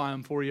simplify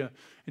them for you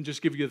and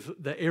just give you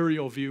the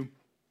aerial view.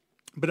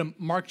 But in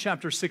Mark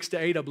chapter 6 to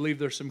 8, I believe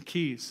there's some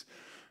keys.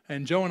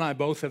 And Joe and I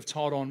both have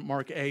taught on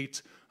Mark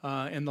 8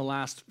 in the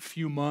last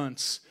few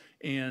months.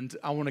 And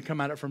I want to come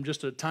at it from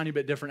just a tiny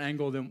bit different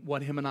angle than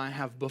what him and I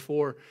have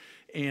before.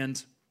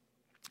 And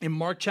in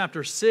Mark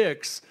chapter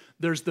 6,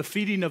 there's the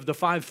feeding of the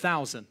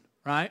 5,000,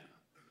 right?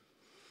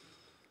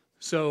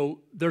 So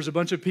there's a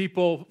bunch of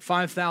people,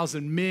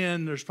 5,000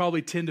 men. There's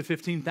probably 10 to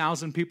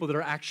 15,000 people that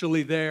are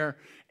actually there.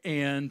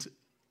 And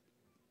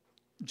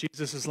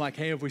Jesus is like,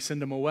 hey, if we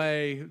send them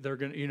away, they're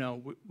going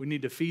to, we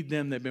need to feed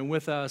them. They've been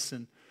with us.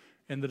 And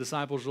the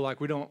disciples are like,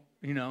 we don't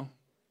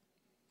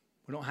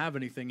have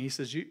anything. He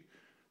says,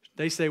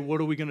 they say, what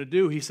are we going to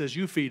do? He says,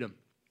 you feed them.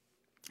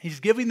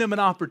 He's giving them an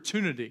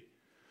opportunity.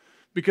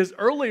 Because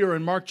earlier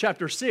in Mark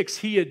chapter 6,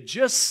 he had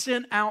just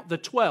sent out the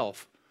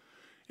 12.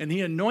 And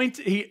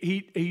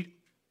he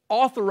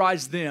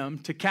authorized them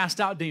to cast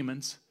out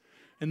demons.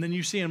 And then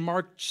you see in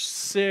Mark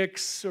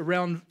 6,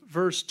 around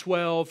verse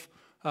 12,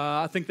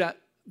 I think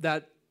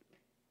that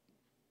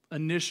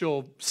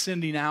initial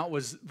sending out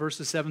was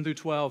verses 7 through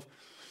 12.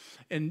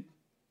 And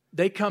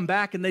they come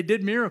back and they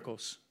did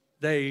miracles.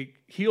 They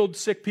healed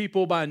sick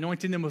people by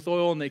anointing them with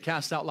oil, and they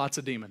cast out lots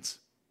of demons.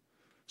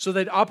 So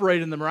they'd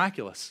operate in the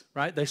miraculous,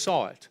 right? They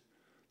saw it.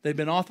 They'd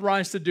been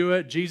authorized to do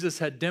it. Jesus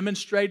had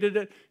demonstrated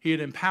it. He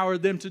had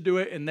empowered them to do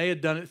it, and they had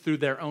done it through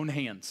their own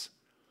hands.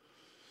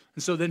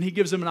 And so then he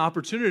gives them an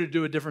opportunity to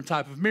do a different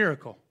type of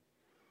miracle.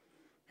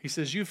 He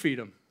says, you feed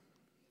them.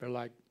 They're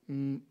like,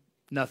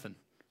 nothing.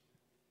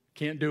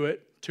 Can't do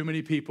it. Too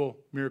many people.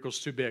 Miracle's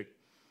too big.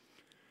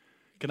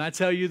 Can I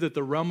tell you that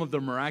the realm of the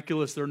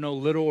miraculous, there are no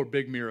little or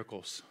big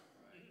miracles.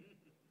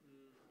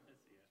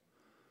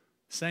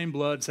 Same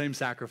blood, same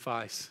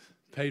sacrifice.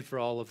 Paid for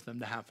all of them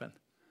to happen.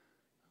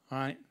 All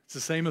right? It's the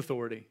same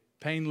authority.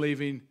 Pain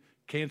leaving,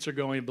 cancer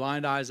going,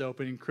 blind eyes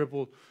opening,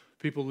 crippled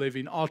people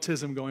living,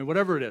 autism going,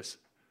 whatever it is.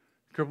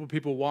 Crippled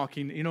people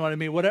walking, you know what I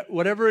mean?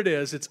 Whatever it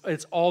is,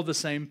 it's all the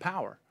same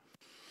power.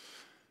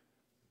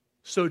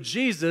 So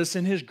Jesus,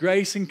 in his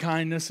grace and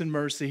kindness and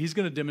mercy, he's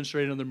going to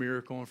demonstrate another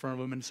miracle in front of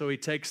them. And so he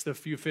takes the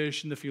few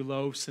fish and the few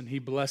loaves and he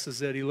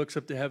blesses it. He looks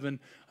up to heaven,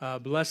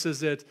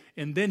 blesses it,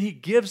 and then he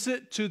gives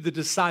it to the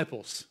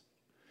disciples.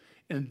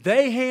 And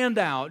they hand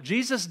out.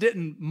 Jesus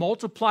didn't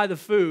multiply the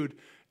food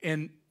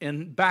and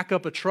back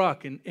up a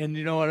truck. And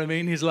you know what I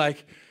mean? He's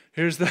like,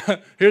 here's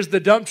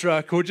the dump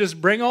truck. We'll just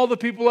bring all the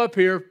people up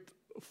here,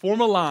 form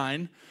a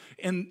line,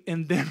 and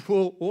then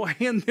we'll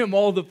hand them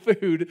all the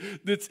food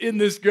that's in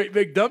this great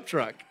big dump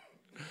truck.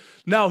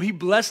 No, he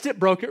blessed it,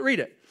 broke it, read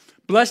it.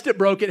 Blessed it,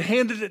 broke it,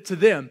 handed it to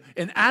them.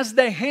 And as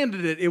they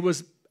handed it, it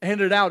was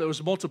handed out, it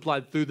was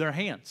multiplied through their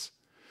hands.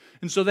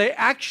 And so they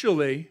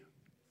actually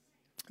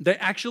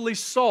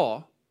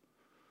saw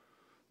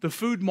the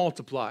food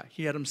multiply.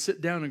 He had them sit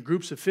down in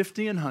groups of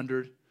 50 and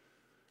 100.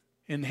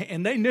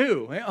 And they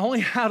knew. They only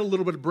had a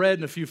little bit of bread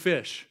and a few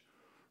fish.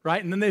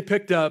 Right? And then they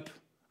picked up,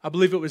 I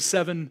believe it was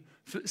seven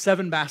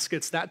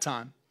baskets that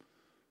time,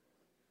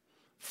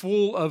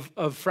 full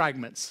of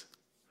fragments.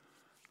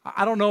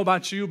 I don't know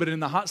about you, but in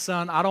the hot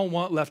sun, I don't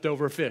want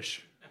leftover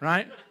fish,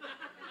 right?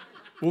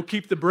 We'll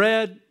keep the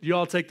bread. You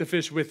all take the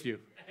fish with you.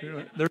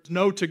 There's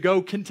no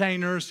to-go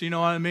containers, you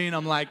know what I mean?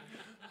 I'm like,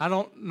 I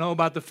don't know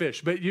about the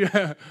fish, but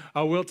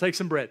I will take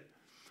some bread.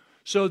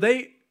 So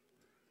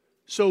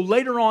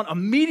later on,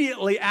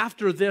 immediately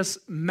after this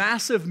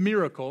massive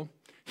miracle,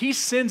 he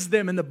sends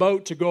them in the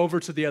boat to go over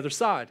to the other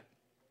side.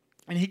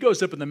 And he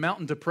goes up in the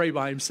mountain to pray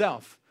by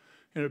himself.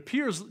 And it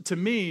appears to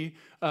me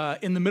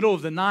in the middle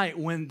of the night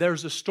when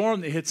there's a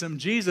storm that hits him,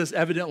 Jesus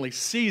evidently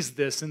sees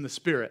this in the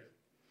spirit.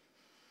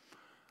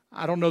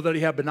 I don't know that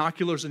he had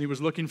binoculars and he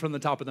was looking from the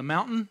top of the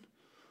mountain.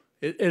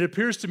 It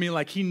appears to me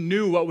like he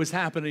knew what was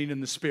happening in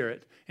the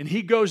spirit. And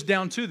he goes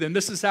down to them.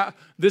 This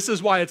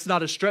is why it's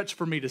not a stretch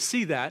for me to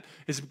see that,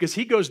 is because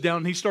he goes down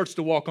and he starts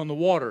to walk on the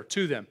water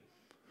to them.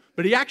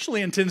 But he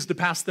actually intends to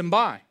pass them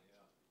by.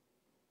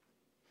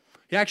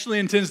 He actually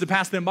intends to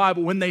pass them by,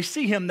 but when they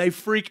see him, they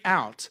freak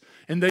out,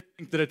 and they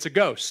think that it's a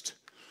ghost.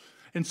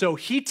 And so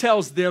he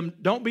tells them,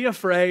 don't be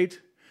afraid.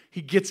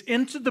 He gets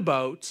into the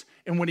boat,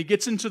 and when he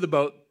gets into the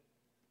boat,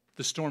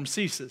 the storm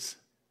ceases.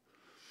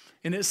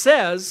 And it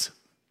says,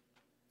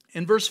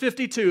 in verse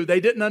 52, they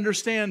didn't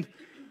understand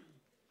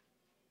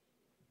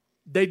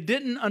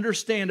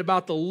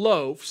about the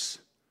loaves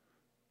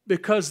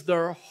because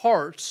their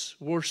hearts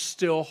were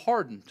still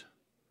hardened.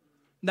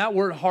 That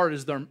word heart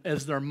is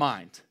their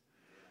mind.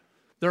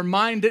 Their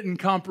mind didn't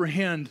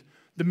comprehend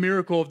the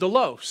miracle of the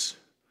loaves.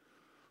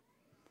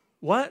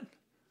 What?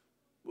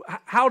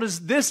 How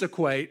does this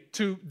equate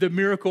to the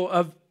miracle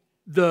of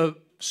the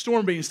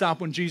storm being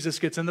stopped when Jesus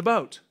gets in the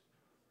boat?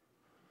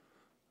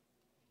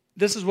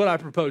 This is what I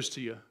propose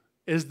to you,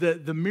 is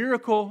that the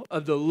miracle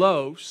of the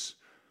loaves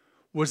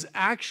was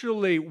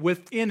actually,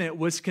 within it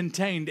was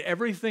contained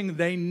everything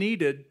they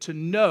needed to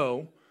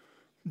know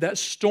that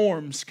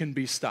storms can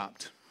be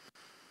stopped.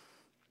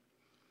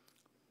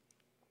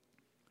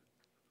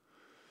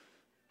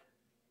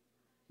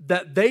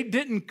 That they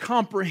didn't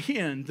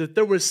comprehend that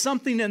there was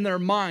something in their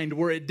mind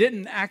where it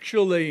didn't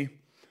actually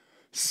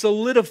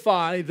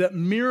solidify that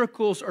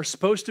miracles are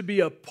supposed to be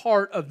a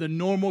part of the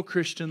normal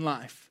Christian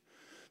life.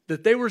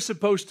 That they were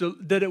supposed to,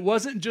 that it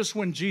wasn't just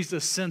when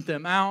Jesus sent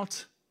them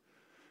out.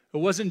 It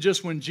wasn't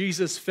just when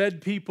Jesus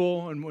fed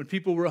people and when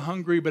people were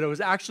hungry, but it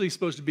was actually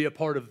supposed to be a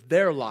part of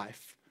their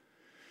life.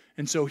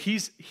 And so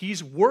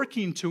he's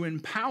working to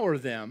empower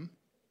them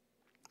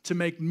to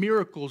make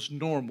miracles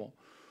normal,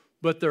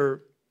 but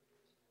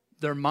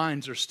their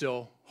minds are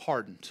still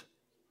hardened.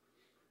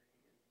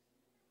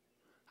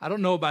 I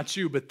don't know about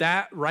you, but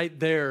that right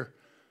there,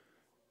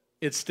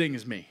 it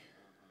stings me.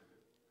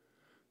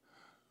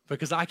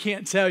 Because I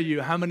can't tell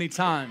you how many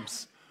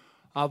times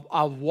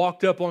I've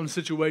walked up on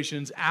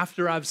situations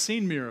after I've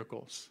seen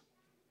miracles.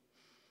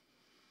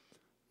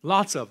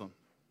 Lots of them.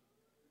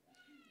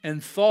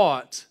 And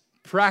thought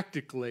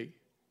practically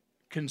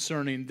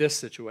concerning this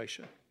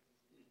situation.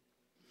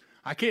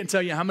 I can't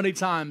tell you how many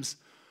times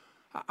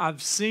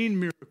I've seen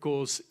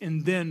miracles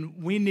and then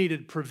we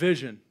needed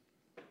provision.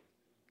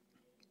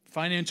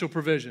 Financial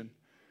provision.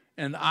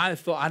 And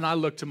I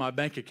looked to my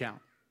bank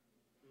account.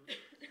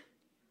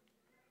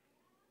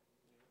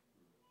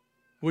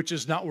 Which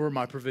is not where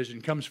my provision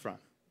comes from.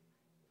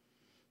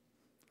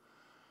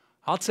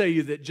 I'll tell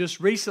you that just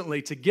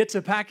recently, to get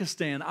to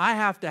Pakistan, I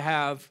have to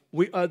have,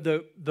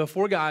 the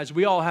four guys,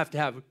 we all have to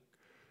have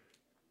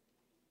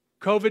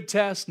COVID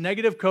test,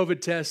 negative COVID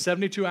test,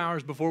 72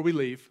 hours before we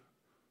leave.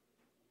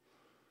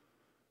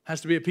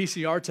 Has to be a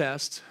PCR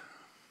test.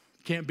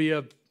 Can't be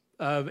an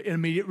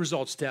immediate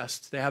results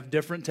test. They have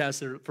different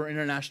tests for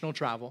international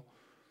travel.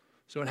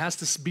 So it has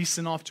to be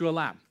sent off to a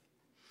lab.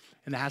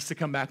 And it has to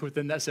come back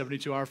within that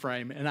 72-hour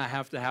frame, and I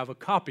have to have a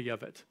copy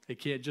of it. It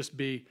can't just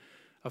be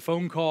a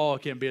phone call.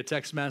 It can't be a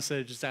text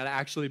message. It's got to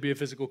actually be a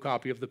physical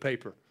copy of the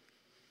paper.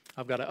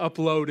 I've got to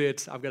upload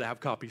it. I've got to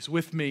have copies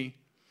with me.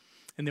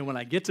 And then when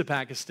I get to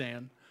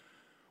Pakistan,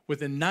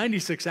 within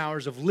 96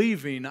 hours of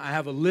leaving, I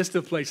have a list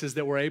of places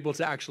that we're able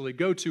to actually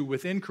go to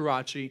within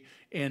Karachi,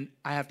 and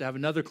I have to have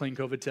another clean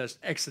COVID test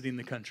exiting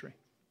the country.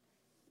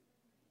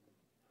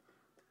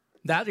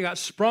 That got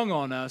sprung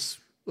on us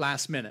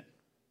last minute.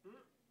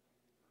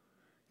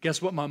 Guess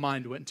what my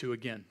mind went to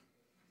again?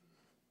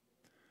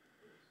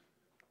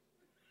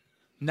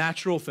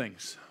 Natural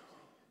things.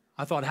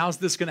 I thought, how's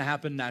this going to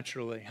happen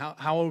naturally? How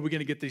are we going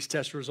to get these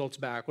test results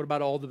back? What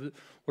about all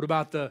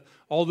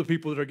the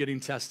people that are getting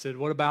tested?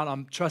 What about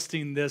I'm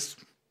trusting this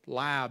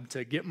lab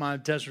to get my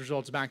test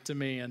results back to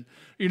me? And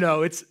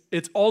it's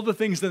all the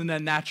things that are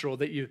natural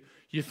that you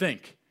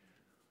think.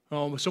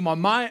 So my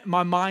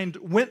mind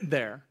went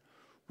there,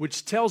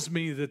 which tells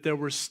me that there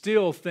were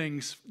still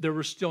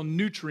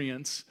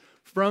nutrients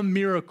from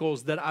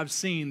miracles that I've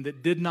seen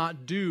that did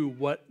not do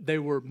what they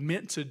were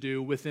meant to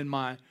do in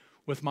my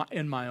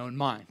own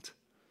mind.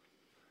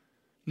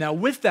 Now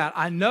with that,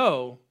 I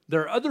know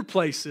there are other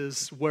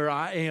places where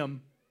I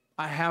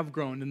have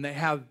grown and they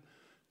have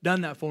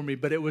done that for me,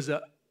 but it was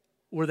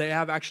where they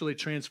have actually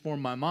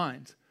transformed my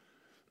mind.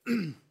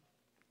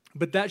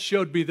 But that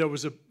showed me there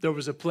was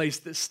a place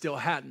that still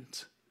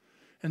hadn't.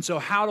 And so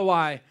how do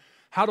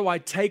I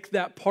take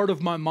that part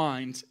of my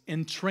mind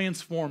and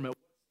transform it?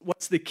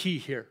 What's the key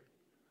here?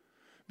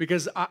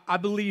 Because I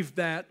believe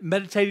that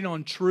meditating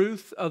on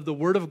truth of the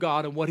Word of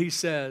God and what He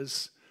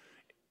says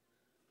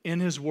in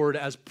His Word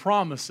as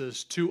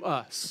promises to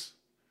us.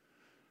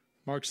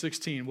 Mark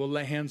 16, we'll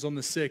lay hands on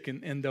the sick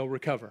and they'll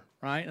recover,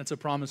 right? That's a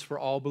promise for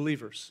all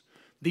believers.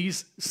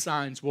 These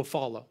signs will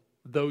follow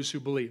those who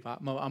believe.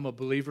 I'm a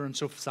believer, and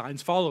so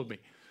signs follow me.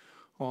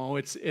 Oh,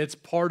 it's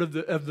part of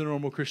the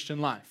normal Christian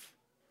life.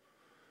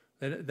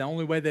 The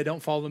only way they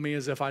don't follow me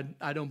is if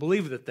I don't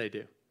believe that they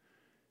do.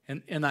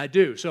 And I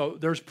do. So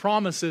there's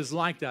promises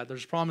like that.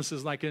 There's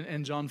promises like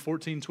in John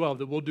 14:12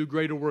 that we'll do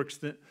greater works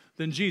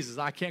than Jesus.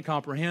 I can't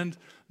comprehend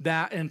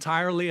that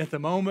entirely at the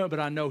moment, but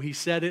I know He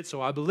said it, so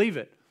I believe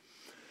it.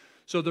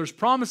 So there's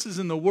promises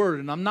in the Word,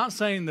 and I'm not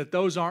saying that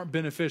those aren't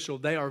beneficial.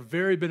 They are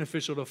very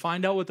beneficial to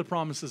find out what the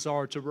promises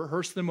are, to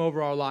rehearse them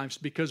over our lives,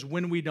 because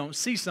when we don't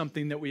see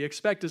something that we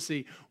expect to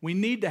see, we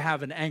need to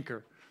have an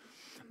anchor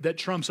that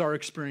trumps our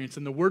experience,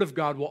 and the Word of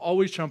God will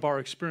always trump our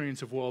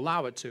experience if we'll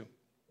allow it to.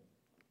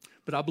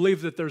 But I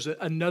believe that there's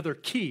another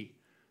key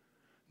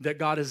that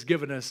God has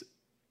given us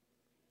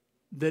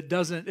that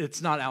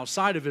it's not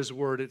outside of His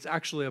Word, it's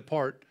actually a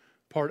part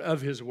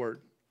of His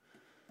Word.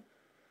 I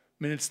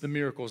mean, it's the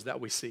miracles that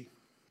we see.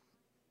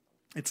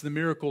 It's the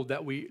miracle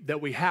that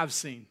we have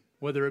seen,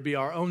 whether it be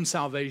our own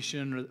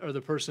salvation or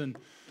the person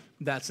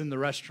that's in the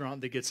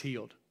restaurant that gets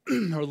healed,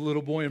 or the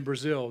little boy in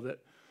Brazil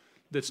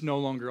that's no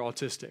longer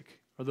autistic,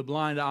 or the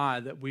blind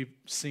eye that we've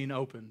seen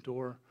opened,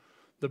 or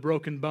the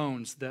broken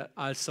bones that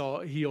I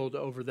saw healed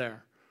over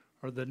there,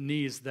 or the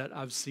knees that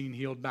I've seen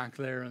healed back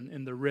there,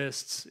 and the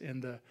wrists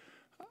and the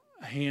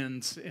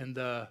hands and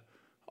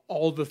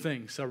all the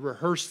things. I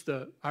rehearse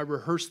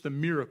the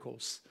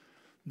miracles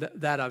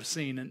that I've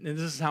seen, and this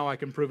is how I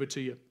can prove it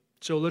to you.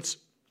 So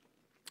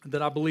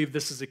I believe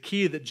this is a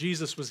key that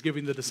Jesus was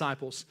giving the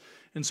disciples.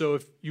 And so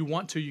if you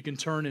want to, you can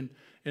turn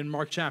in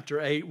Mark chapter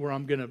 8, where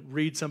I'm going to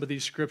read some of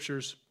these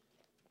scriptures.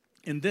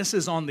 And this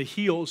is on the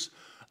heels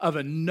of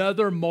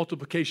another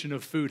multiplication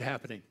of food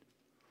happening,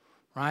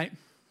 right?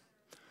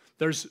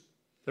 There's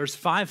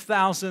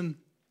 5,000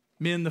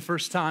 men the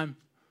first time,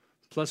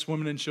 plus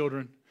women and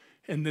children.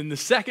 And then the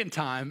second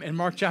time, in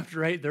Mark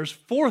chapter 8, there's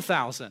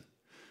 4,000,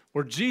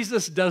 where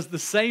Jesus does the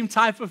same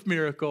type of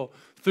miracle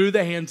through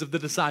the hands of the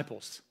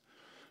disciples.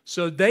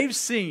 So they've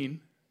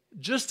seen,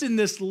 just in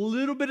this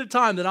little bit of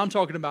time that I'm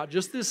talking about,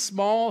 just this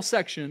small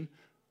section,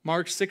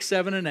 Mark 6,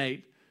 7, and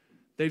 8,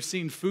 they've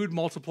seen food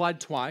multiplied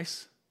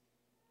twice.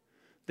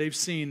 They've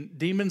seen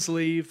demons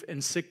leave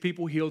and sick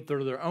people healed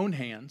through their own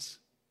hands.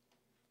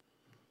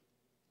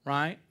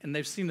 Right? And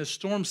they've seen the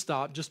storm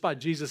stop just by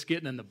Jesus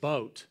getting in the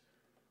boat.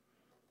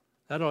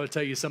 That ought to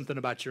tell you something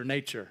about your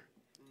nature.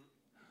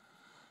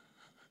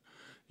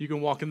 You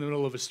can walk in the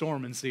middle of a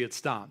storm and see it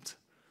stopped.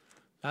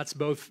 That's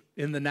both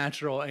in the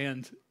natural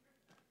and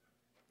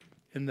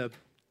in the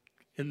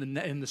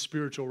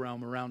spiritual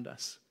realm around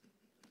us.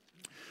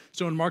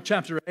 So in Mark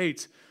chapter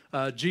 8,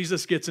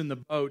 Jesus gets in the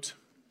boat.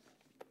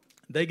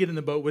 They get in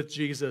the boat with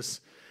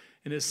Jesus.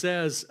 And it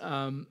says,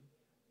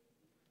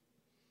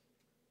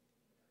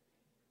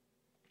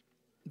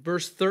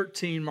 verse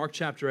 13, Mark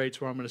chapter 8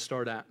 is where I'm going to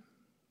start at.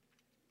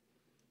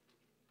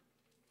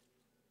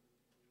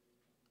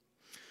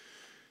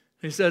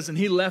 He says, and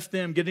he left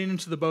them, getting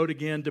into the boat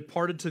again,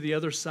 departed to the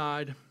other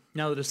side.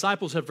 Now the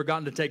disciples had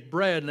forgotten to take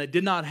bread, and they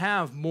did not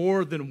have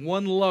more than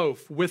one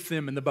loaf with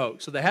them in the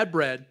boat. So they had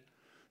bread.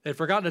 They had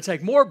forgotten to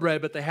take more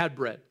bread, but they had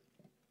bread.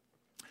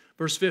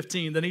 Verse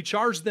 15, then he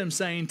charged them,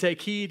 saying,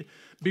 take heed,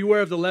 beware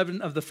of the leaven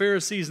of the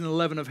Pharisees and the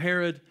leaven of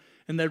Herod.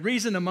 And they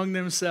reasoned among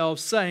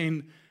themselves,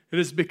 saying, it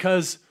is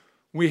because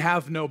we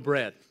have no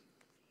bread.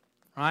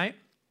 Right?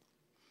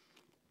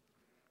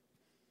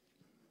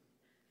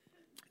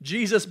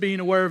 Jesus,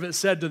 being aware of it,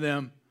 said to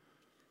them,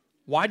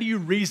 why do you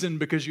reason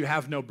because you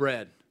have no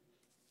bread?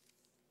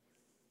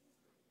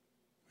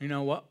 You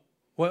know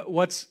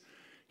what's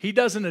he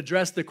doesn't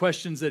address the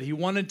questions that he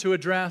wanted to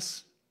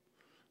address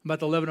about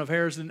the leaven of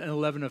Herod and the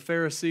leaven of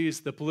Pharisees,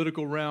 the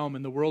political realm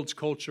and the world's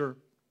culture.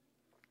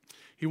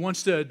 He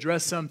wants to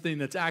address something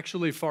that's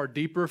actually far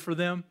deeper for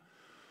them,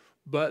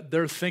 but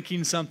they're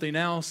thinking something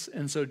else,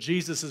 and so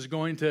Jesus is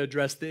going to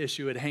address the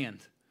issue at hand.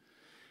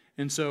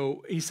 And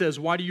so he says,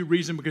 why do you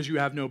reason because you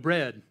have no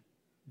bread?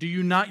 Do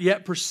you not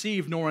yet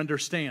perceive nor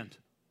understand?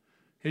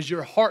 Is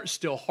your heart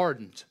still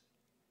hardened?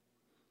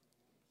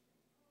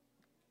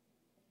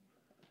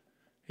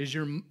 Is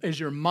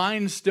your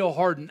mind still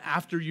hardened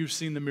after you've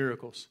seen the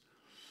miracles?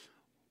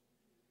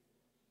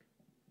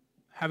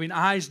 Having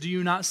eyes do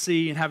you not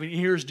see, and having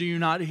ears do you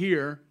not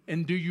hear,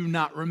 and do you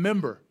not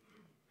remember?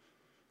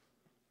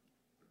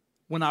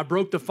 When I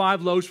broke the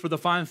 5 loaves for the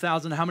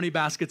 5,000, how many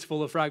baskets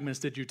full of fragments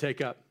did you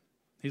take up?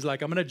 He's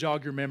like, I'm going to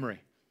jog your memory.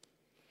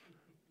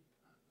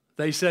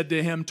 They said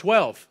to him,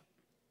 12.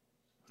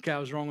 Okay, I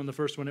was wrong on the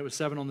first one. It was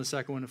 7 on the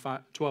second one and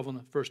 12 on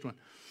the first one.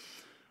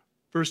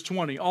 Verse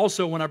 20,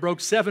 also when I broke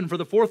 7 for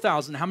the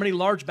 4,000, how many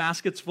large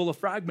baskets full of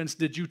fragments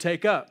did you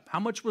take up? How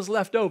much was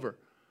left over?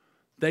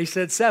 They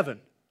said 7.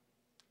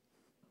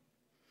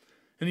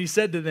 And he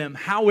said to them,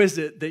 how is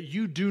it that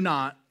you do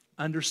not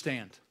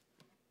understand?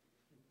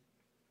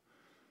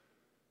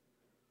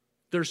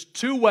 There's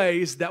 2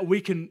 ways that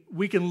we can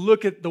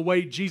look at the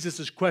way Jesus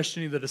is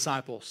questioning the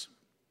disciples.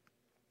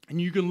 And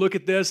you can look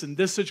at this in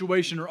this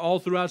situation or all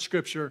throughout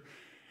Scripture.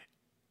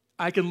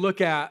 I can look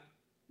at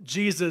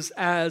Jesus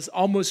as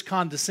almost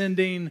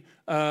condescending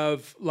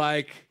of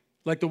like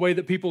the way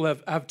that people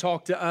have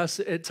talked to us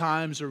at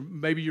times, or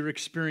maybe your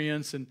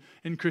experience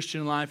in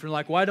Christian life. You're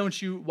like, why don't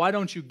you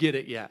get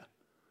it yet?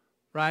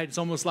 Right? It's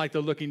almost like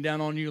they're looking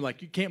down on you,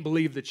 like you can't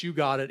believe that you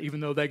got it, even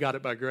though they got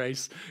it by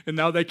grace. And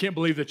now they can't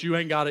believe that you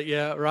ain't got it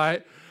yet,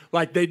 right?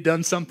 Like they've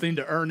done something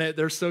to earn it.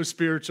 They're so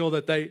spiritual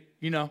that they,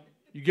 you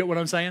get what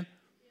I'm saying?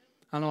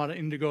 I don't want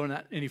to go in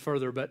that any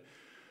further, but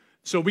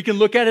so we can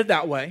look at it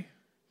that way.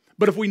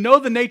 But if we know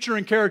the nature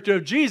and character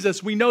of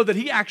Jesus, we know that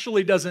he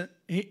actually doesn't,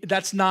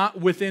 that's not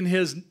within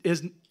his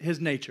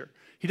nature.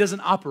 He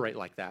doesn't operate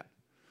like that.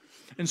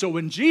 And so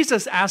when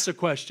Jesus asks a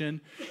question,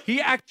 he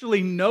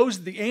actually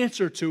knows the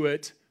answer to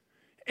it,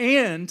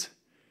 and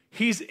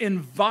he's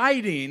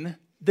inviting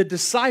the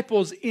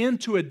disciples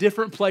into a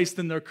different place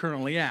than they're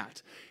currently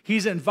at.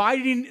 He's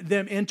inviting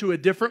them into a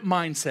different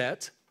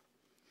mindset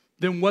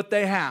than what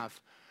they have.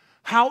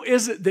 How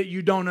is it that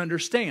you don't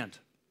understand?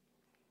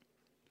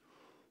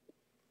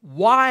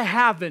 Why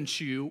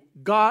haven't you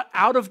got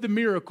out of the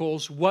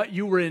miracles what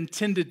you were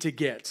intended to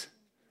get?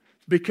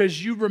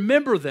 Because you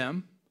remember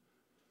them,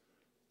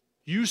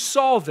 you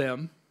saw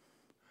them,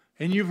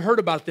 and you've heard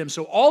about them.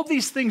 So all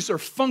these things are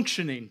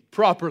functioning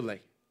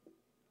properly.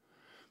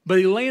 But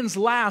he lands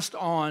last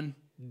on,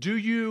 do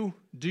you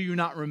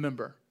not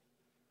remember?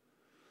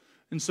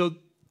 And so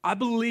I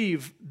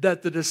believe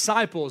that the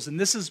disciples, and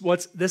this is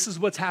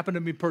what's happened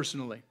to me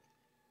personally,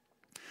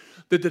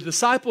 that the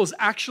disciples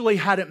actually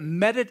had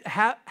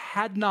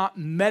not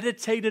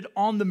meditated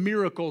on the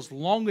miracles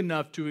long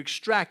enough to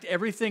extract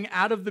everything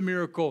out of the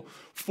miracle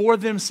for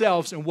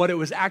themselves and what it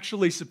was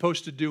actually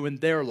supposed to do in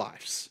their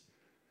lives.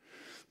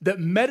 that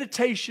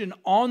meditation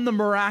on the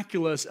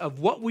miraculous of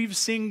what we've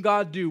seen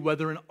God do,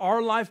 whether in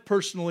our life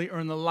personally or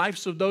in the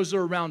lives of those that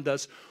are around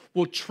us,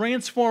 will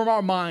transform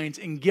our minds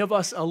and give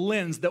us a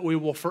lens that we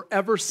will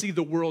forever see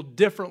the world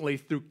differently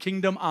through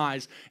kingdom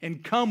eyes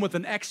and come with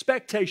an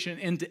expectation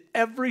into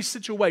every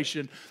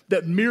situation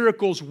that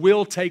miracles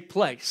will take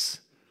place.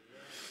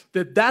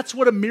 That's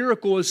what a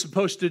miracle is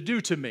supposed to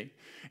do to me.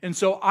 And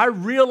so I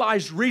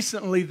realized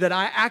recently that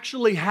I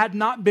actually had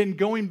not been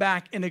going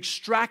back and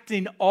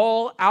extracting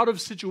all out of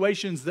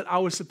situations that I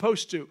was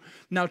supposed to.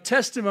 Now,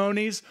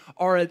 testimonies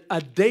are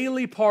a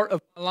daily part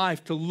of my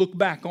life to look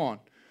back on.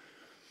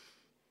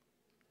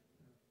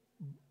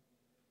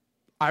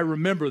 I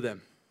remember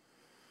them.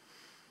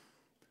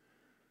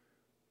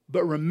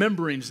 But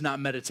remembering is not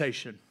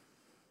meditation.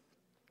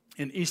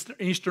 In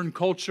Eastern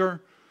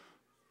culture,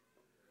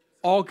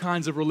 all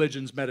kinds of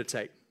religions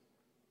meditate.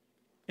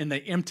 And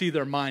they empty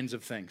their minds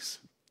of things.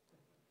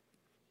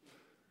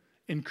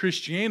 In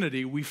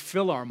Christianity, we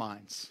fill our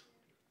minds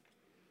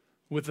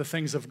with the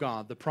things of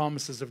God, the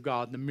promises of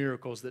God, the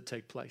miracles that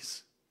take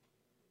place.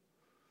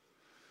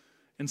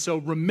 And so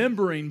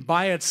remembering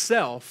by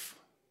itself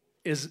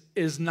is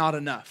not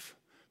enough.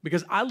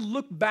 Because I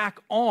look back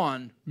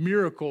on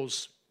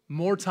miracles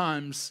more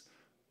times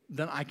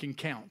than I can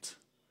count.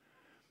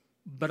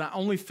 But I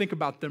only think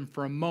about them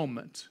for a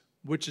moment,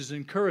 which is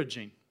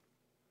encouraging.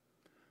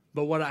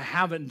 But what I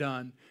haven't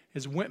done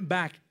is went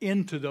back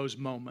into those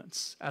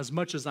moments as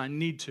much as I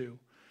need to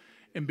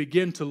and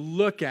begin to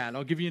look at,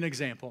 I'll give you an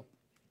example,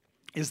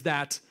 is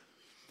that,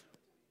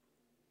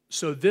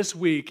 so this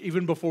week,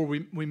 even before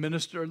we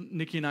minister,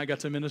 Nikki and I got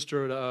to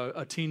minister at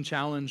a teen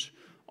challenge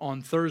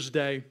on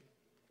Thursday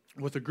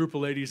with a group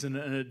of ladies in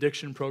an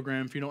addiction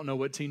program. If you don't know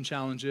what Teen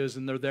Challenge is,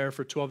 and they're there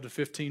for 12 to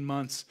 15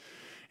 months,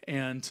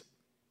 and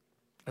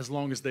as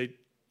long as they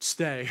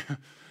stay,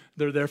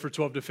 they're there for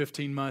 12 to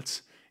 15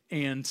 months.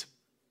 And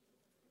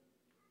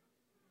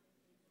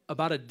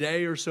about a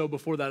day or so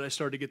before that, I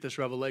started to get this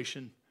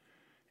revelation.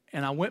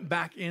 And I went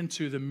back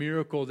into the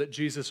miracle that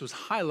Jesus was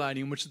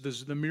highlighting, which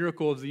is the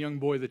miracle of the young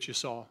boy that you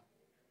saw.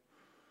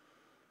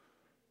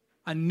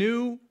 I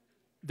knew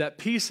that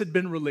peace had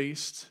been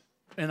released,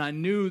 and I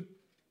knew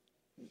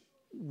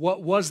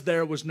what was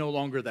there was no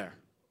longer there,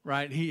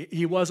 right?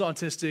 He was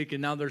autistic,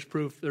 and now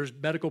there's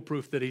medical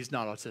proof that he's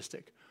not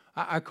autistic.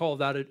 I call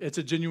that, it's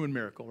a genuine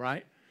miracle,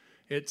 right?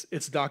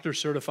 It's doctor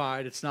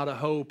certified. It's not a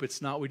hope.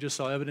 It's not we just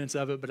saw evidence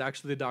of it, but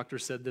actually the doctor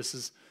said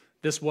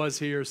this was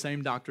here.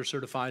 Same doctor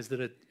certifies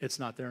that it's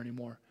not there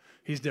anymore.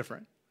 He's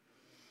different.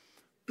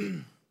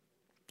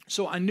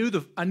 So I knew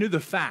the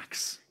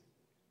facts.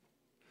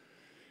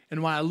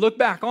 And when I look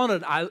back on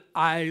it,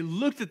 I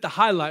looked at the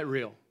highlight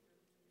reel,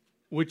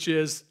 which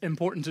is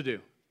important to do.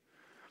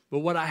 But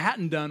what I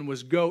hadn't done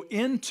was go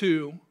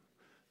into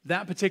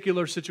that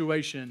particular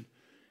situation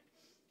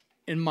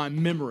in my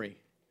memory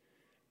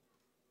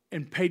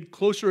and paid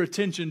closer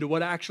attention to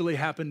what actually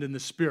happened in the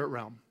spirit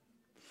realm.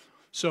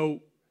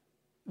 So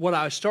what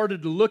I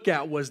started to look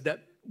at was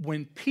that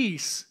when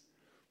peace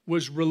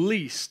was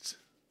released,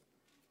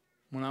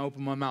 when I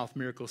open my mouth,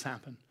 miracles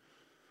happen.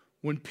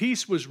 When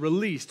peace was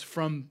released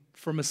from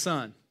a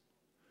son,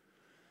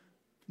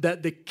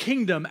 that the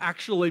kingdom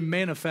actually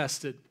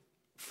manifested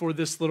for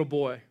this little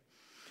boy.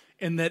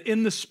 And that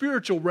in the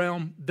spiritual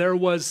realm,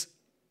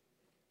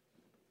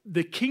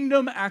 the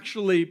kingdom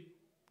actually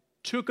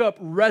took up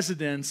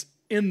residence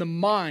in the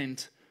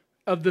mind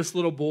of this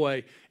little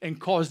boy and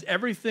caused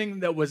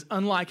everything that was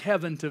unlike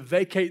heaven to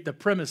vacate the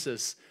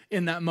premises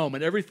in that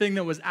moment. Everything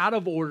that was out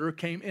of order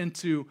came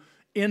into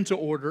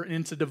order,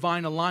 into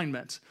divine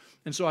alignment.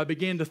 And so I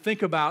began to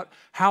think about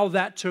how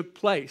that took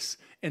place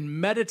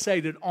and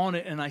meditated on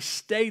it, and I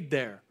stayed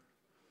there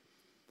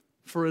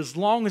for as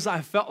long as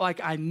I felt like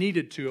I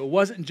needed to. It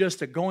wasn't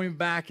just a going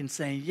back and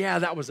saying, yeah,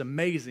 that was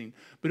amazing.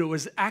 But it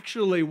was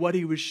actually what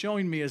he was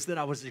showing me is that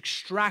I was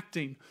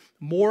extracting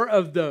more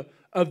of the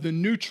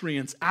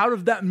nutrients out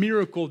of that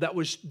miracle that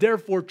was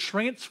therefore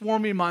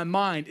transforming my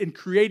mind and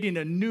creating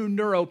a new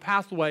neural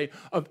pathway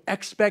of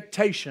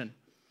expectation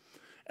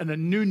and a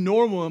new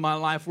normal in my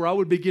life where I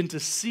would begin to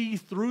see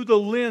through the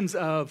lens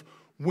of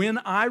when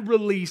I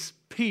release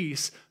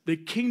peace, the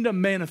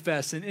kingdom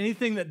manifests, and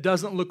anything that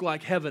doesn't look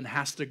like heaven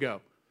has to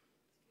go.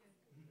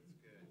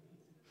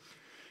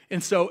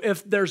 And so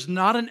if there's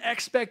not an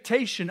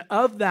expectation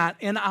of that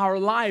in our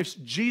lives,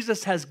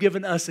 Jesus has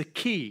given us a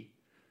key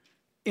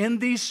in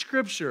these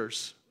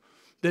scriptures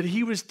that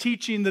he was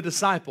teaching the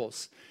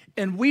disciples.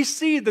 And we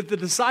see that the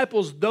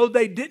disciples, though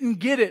they didn't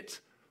get it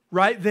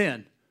right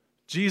then,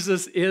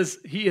 Jesus is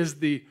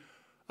the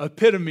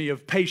epitome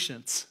of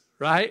patience,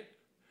 right?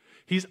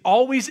 He's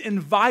always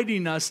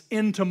inviting us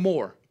into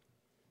more.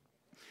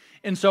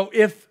 And so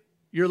if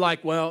you're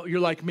like, well,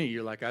 you're like me,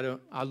 you're like,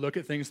 I look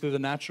at things through the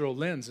natural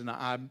lens,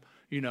 and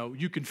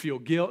you can feel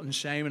guilt and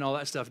shame and all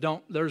that stuff.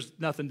 There's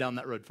nothing down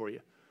that road for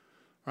you,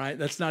 right?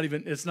 It's not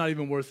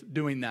even worth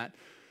doing that.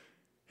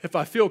 If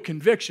I feel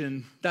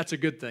conviction, that's a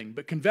good thing.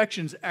 But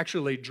conviction's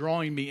actually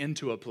drawing me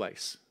into a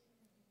place.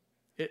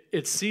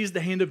 It sees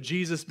the hand of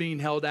Jesus being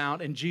held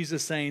out and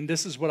Jesus saying,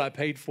 this is what I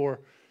paid for.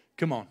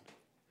 Come on.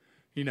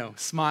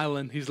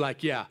 Smiling. He's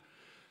like, yeah,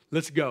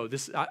 let's go.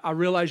 I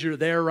realize you're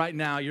there right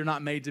now. You're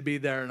not made to be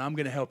there, and I'm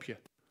going to help you.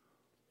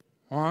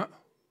 All right?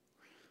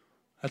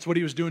 That's what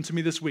he was doing to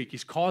me this week.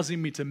 He's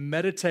causing me to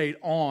meditate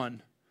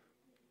on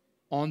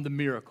the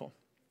miracle.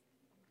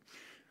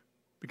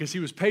 Because he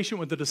was patient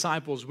with the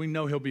disciples, we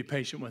know he'll be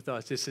patient with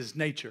us. It's his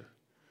nature.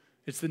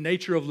 It's the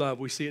nature of love.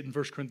 We see it in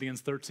 1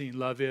 Corinthians 13.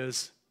 Love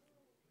is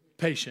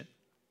patient,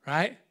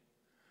 right?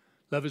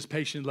 Love is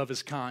patient. Love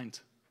is kind.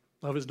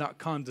 Love is not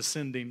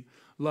condescending.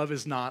 Love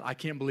is not, I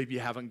can't believe you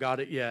haven't got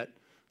it yet.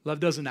 Love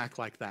doesn't act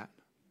like that.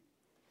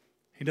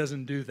 He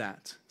doesn't do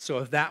that. So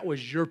if that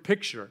was your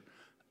picture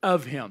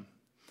of him,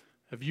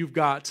 if you've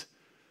got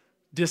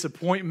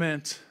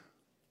disappointment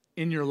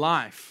in your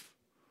life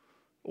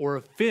or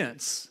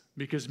offense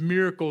because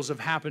miracles have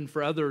happened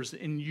for others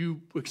and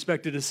you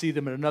expected to see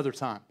them at another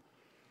time.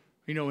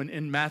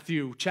 In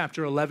Matthew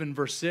chapter 11,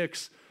 verse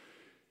 6,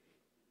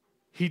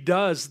 he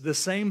does the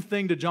same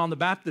thing to John the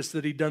Baptist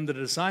that he'd done to the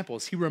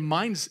disciples. He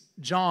reminds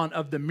John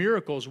of the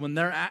miracles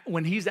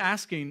when he's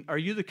asking, are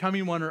you the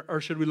coming one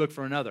or should we look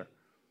for another?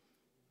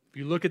 If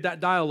you look at that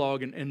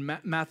dialogue in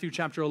Matthew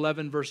chapter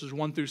 11, verses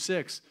 1 through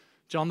 6,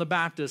 John the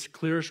Baptist,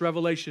 clearest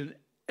revelation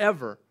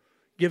ever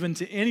given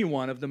to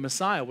anyone of the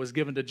Messiah was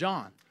given to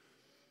John.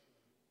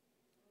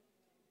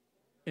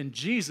 And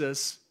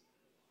Jesus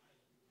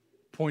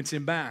points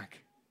him back.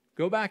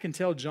 Go back and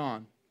tell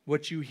John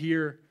what you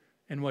hear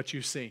and what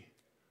you see.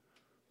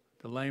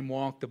 The lame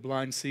walk, the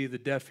blind see, the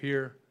deaf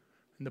hear,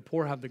 and the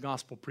poor have the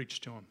gospel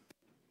preached to them.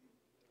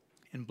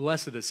 And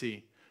blessed is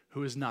he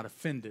who is not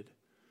offended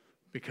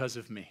because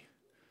of me.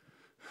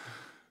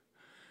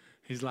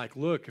 He's like,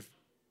 look,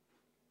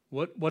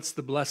 what's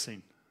the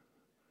blessing?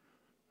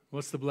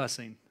 What's the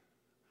blessing?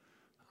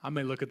 I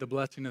may look at the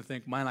blessing and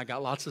think, man, I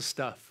got lots of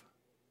stuff.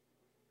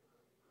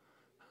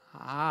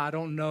 I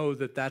don't know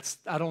that that's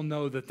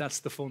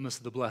the fullness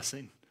of the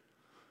blessing.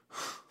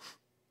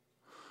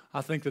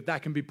 I think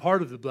that can be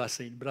part of the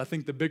blessing, but I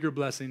think the bigger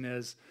blessing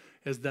is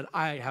that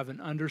I have an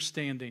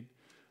understanding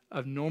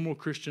of normal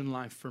Christian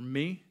life for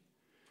me,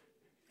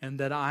 and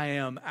that I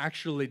am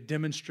actually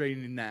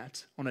demonstrating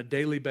that on a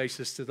daily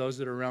basis to those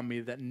that are around me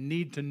that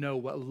need to know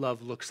what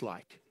love looks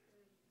like.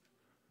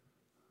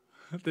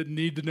 That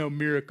need to know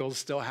miracles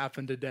still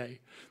happen today.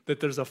 That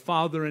there's a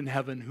Father in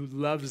heaven who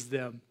loves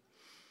them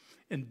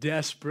and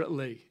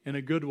desperately, in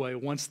a good way,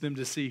 wants them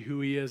to see who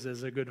he is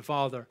as a good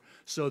Father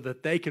so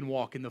that they can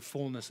walk in the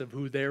fullness of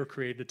who they're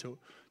created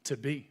to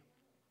be.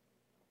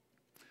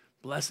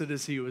 Blessed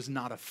is he who is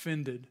not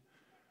offended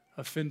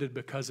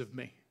because of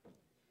me.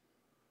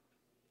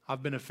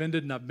 I've been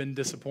offended and I've been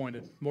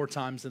disappointed more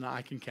times than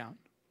I can count.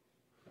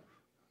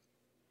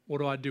 What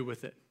do I do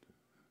with it?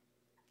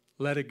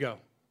 Let it go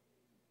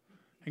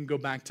and go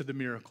back to the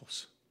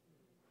miracles.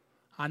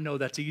 I know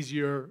that's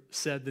easier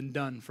said than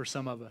done for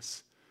some of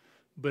us.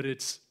 But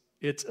it's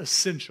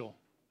essential,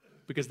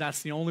 because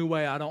that's the only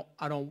way I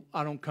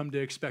don't come to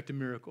expect a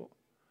miracle,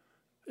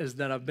 is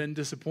that I've been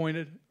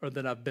disappointed or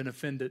that I've been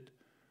offended,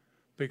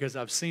 because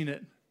I've seen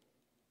it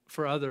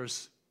for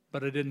others,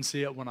 but I didn't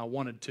see it when I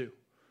wanted to.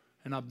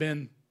 And I've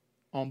been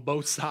on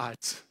both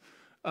sides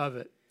of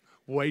it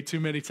way too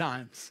many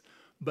times.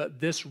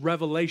 But this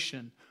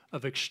revelation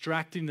of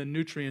extracting the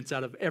nutrients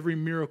out of every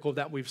miracle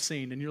that we've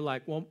seen, and you're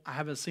like, well, I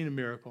haven't seen a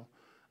miracle.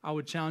 I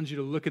would challenge you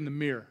to look in the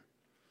mirror.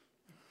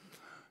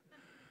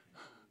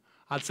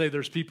 I'd say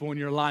there's people in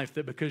your life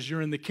that because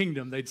you're in the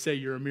kingdom, they'd say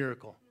you're a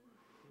miracle.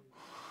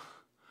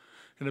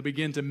 And I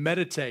begin to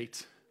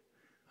meditate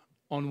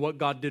on what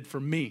God did for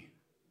me.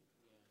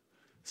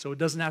 So it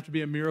doesn't have to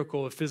be a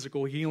miracle of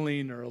physical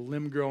healing or a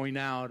limb growing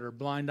out or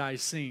blind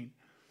eyes seeing.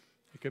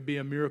 It could be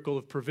a miracle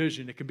of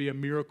provision. It could be a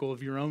miracle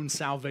of your own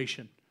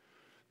salvation.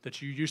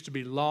 That you used to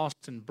be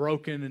lost and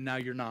broken and now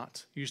you're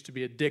not. You used to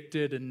be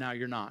addicted and now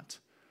you're not.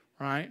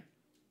 Right?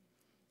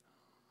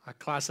 I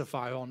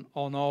classify on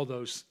all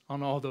those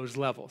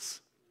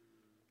levels.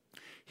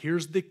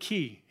 Here's the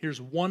key. Here's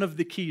one of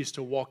the keys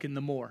to walk in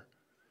the more.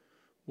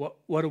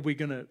 What are we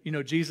going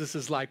to, Jesus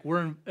is like,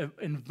 we're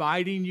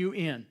inviting you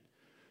in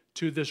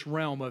to this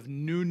realm of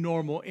new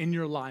normal in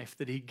your life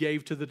that he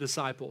gave to the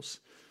disciples,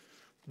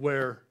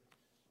 where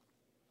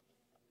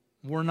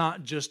we're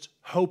not just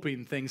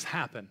hoping things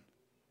happen.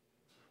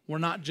 We're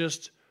not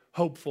just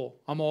hopeful.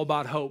 I'm all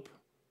about hope,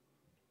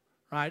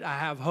 right? I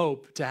have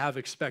hope to have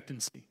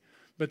expectancy.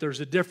 But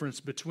there's a difference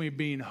between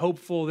being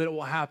hopeful that it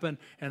will happen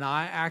and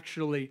I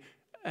actually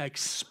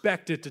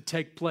expect it to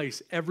take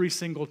place every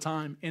single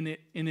time. And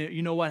it,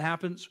 you know what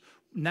happens?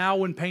 Now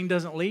when pain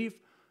doesn't leave,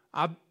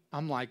 I'm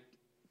like,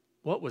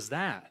 what was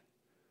that?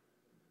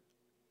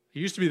 It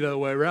used to be the other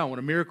way around. When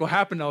a miracle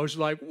happened, I was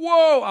like,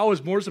 whoa, I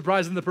was more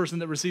surprised than the person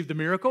that received the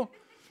miracle.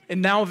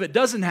 And now if it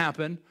doesn't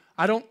happen,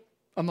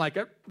 I'm like,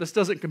 this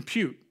doesn't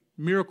compute.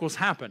 Miracles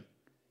happen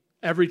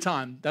every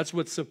time. That's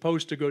what's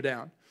supposed to go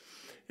down.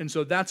 And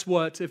so that's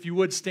what, if you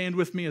would stand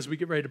with me as we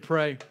get ready to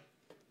pray,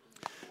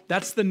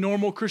 That's the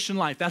normal Christian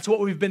life. That's what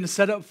we've been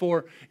set up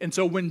for. And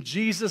so when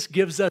Jesus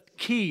gives us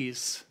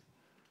keys,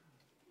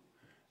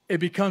 it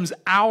becomes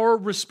our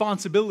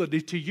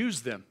responsibility to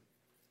use them.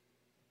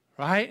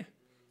 Right?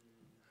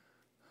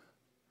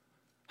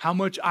 How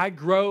much I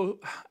grow,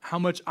 how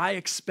much I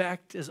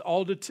expect is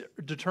all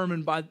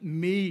determined by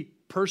me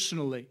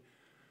personally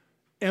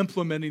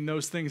implementing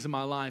those things in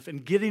my life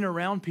and getting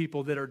around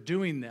people that are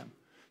doing them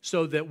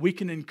so that we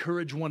can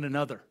encourage one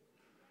another.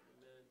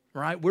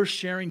 Right? We're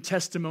sharing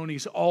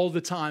testimonies all the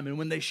time. And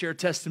when they share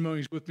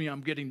testimonies with me, I'm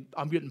getting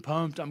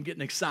pumped. I'm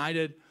getting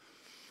excited.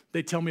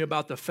 They tell me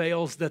about the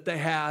fails that they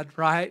had,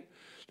 right?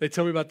 They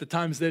tell me about the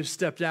times they've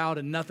stepped out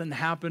and nothing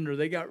happened, or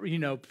they got,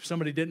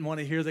 somebody didn't want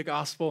to hear the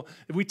gospel.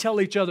 We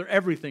tell each other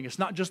everything. It's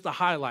not just the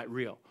highlight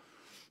reel.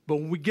 But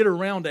when we get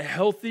around a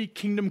healthy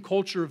kingdom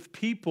culture of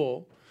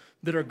people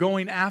that are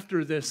going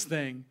after this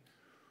thing,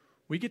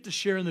 we get to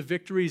share in the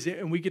victories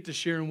and we get to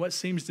share in what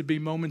seems to be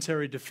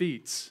momentary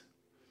defeats.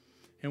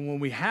 And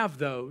when we have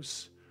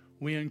those,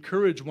 we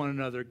encourage one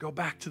another. Go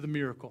back to the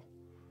miracle.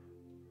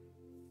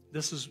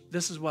 This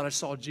is what I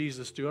saw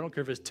Jesus do. I don't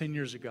care if it's 10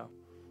 years ago.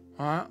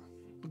 All right?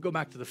 We'll go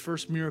back to the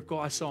first miracle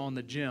I saw in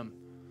the gym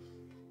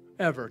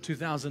ever,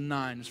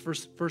 2009. It's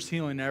first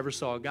healing I ever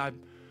saw. A guy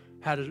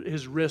had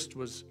his wrist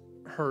was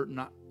hurt, and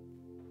I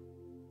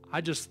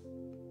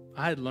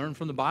had learned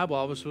from the Bible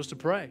I was supposed to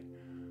pray.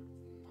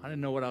 I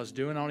didn't know what I was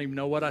doing. I don't even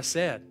know what I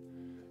said.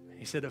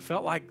 He said, it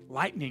felt like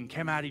lightning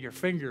came out of your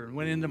finger and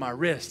went into my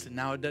wrist, and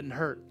now it doesn't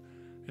hurt.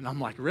 And I'm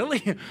like,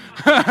 really?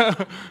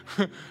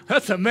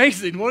 That's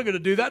amazing. We're going to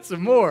do that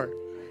some more.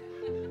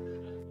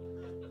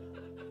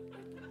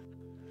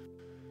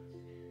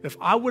 If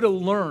I would have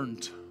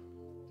learned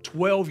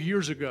 12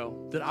 years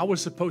ago that I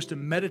was supposed to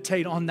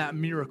meditate on that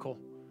miracle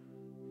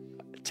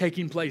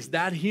taking place,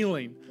 that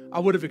healing, I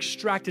would have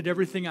extracted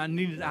everything I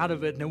needed out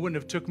of it, and it wouldn't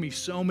have took me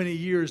so many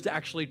years to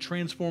actually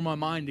transform my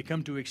mind to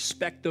come to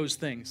expect those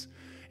things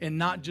and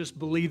not just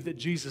believe that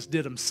Jesus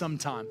did them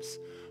sometimes,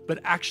 but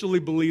actually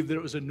believe that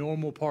it was a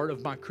normal part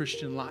of my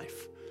Christian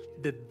life,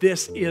 that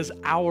this is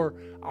our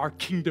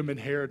kingdom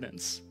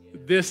inheritance.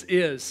 This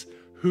is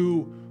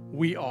who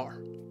we are.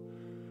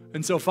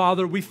 And so,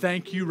 Father, we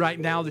thank you right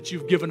now that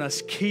you've given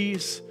us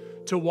keys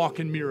to walk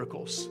in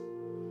miracles.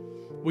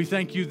 We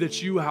thank you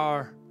that you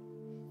are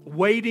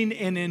waiting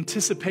in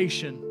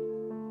anticipation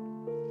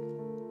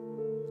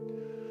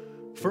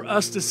for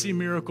us to see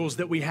miracles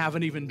that we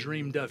haven't even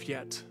dreamed of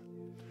yet.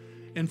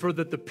 And for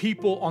that the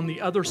people on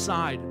the other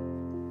side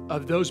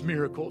of those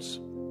miracles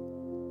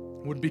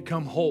would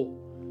become whole,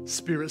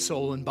 spirit,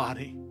 soul, and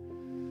body.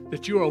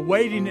 That you are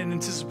waiting in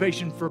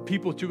anticipation for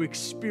people to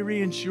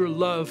experience your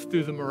love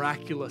through the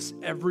miraculous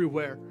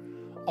everywhere,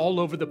 all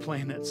over the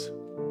planets.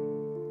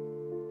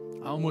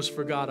 I almost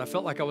forgot. I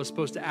felt like I was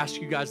supposed to ask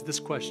you guys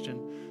this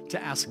question,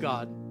 to ask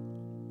God,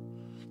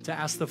 to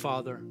ask the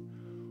Father,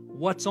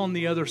 what's on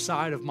the other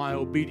side of my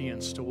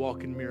obedience to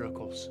walk in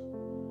miracles?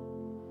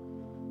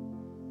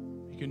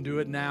 You can do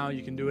it now.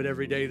 You can do it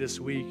every day this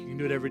week. You can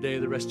do it every day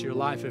the rest of your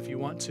life if you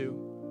want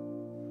to.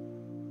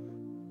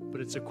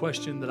 But it's a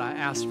question that I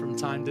ask from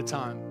time to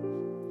time.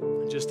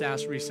 I just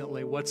asked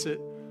recently, what's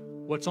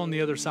on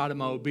the other side of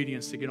my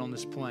obedience to get on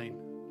this plane?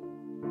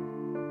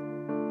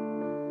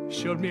 He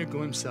showed me a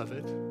glimpse of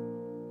it.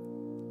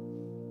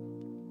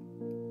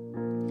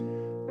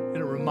 And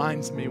it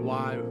reminds me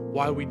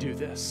why we do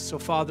this. So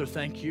Father,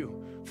 thank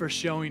you for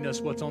showing us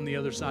what's on the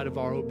other side of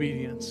our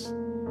obedience.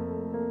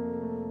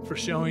 For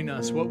showing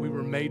us what we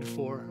were made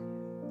for.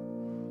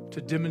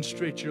 To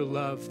demonstrate your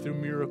love through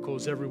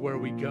miracles everywhere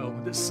we go.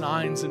 That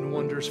signs and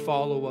wonders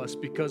follow us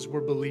because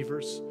we're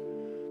believers,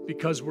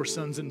 because we're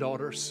sons and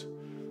daughters.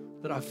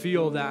 That I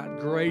feel that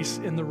grace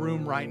in the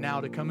room right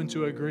now to come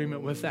into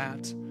agreement with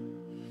that.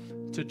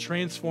 To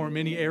transform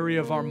any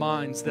area of our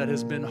minds that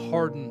has been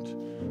hardened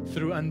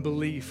through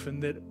unbelief,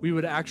 and that we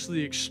would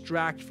actually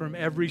extract from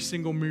every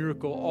single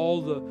miracle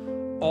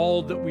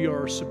all that we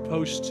are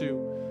supposed to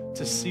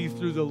see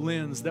through the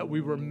lens that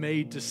we were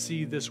made to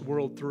see this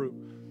world through.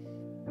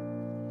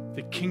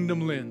 The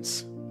kingdom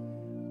lens.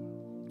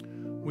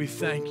 We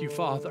thank you,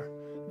 Father,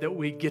 that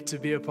we get to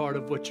be a part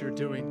of what you're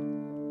doing.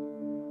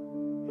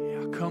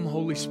 Yeah, come,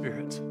 Holy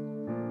Spirit.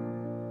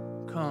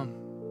 Come.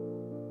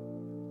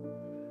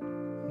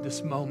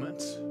 This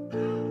moment.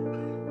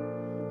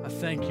 I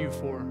thank you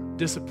for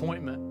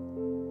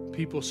disappointment,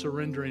 people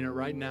surrendering it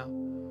right now.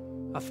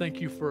 I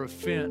thank you for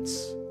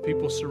offense,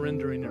 people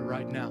surrendering it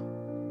right now.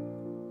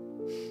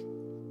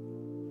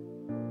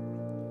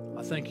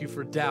 I thank you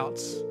for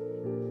doubts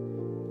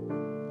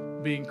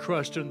being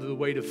crushed under the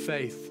weight of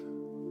faith.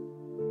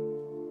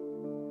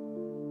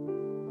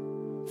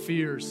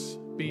 Fears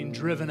being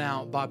driven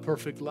out by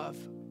perfect love.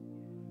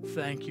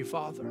 Thank you,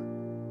 Father.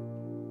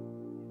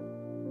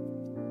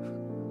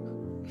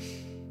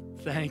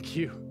 Thank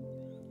you.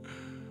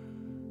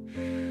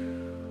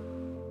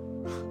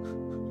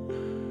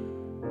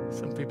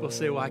 Some people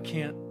say, well, I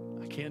can't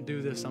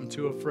do this. I'm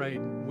too afraid.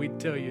 We'd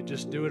tell you,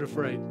 just do it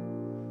afraid.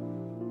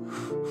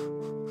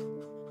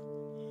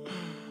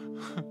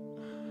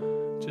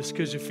 Just Just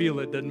because you feel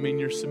it doesn't mean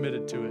you're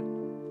submitted to it.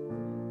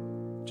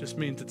 It just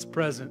means it's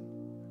present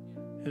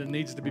and it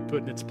needs to be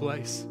put in its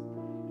place.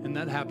 And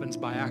that happens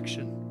by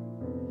action.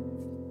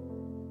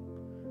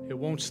 It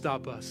won't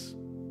stop us.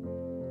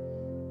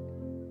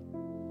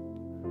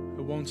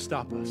 It won't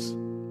stop us.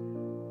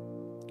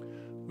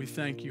 We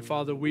thank you,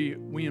 Father.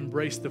 We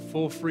embrace the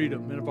full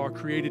freedom of our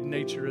created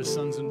nature as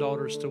sons and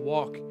daughters to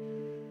walk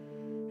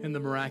in the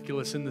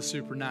miraculous, in the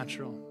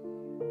supernatural,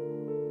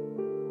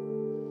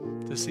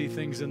 to see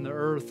things in the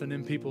earth and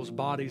in people's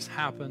bodies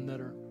happen that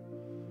are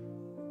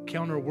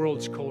counter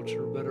world's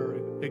culture, but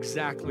are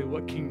exactly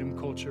what kingdom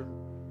culture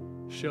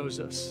shows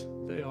us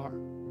they are.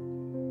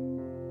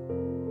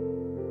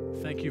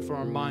 Thank you for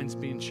our minds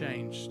being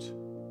changed.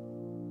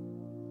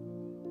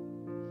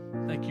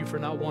 Thank you for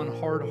not one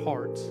hard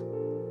heart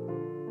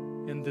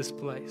in this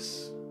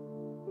place.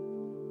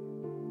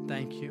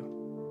 Thank you.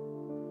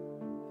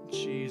 In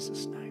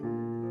Jesus' name.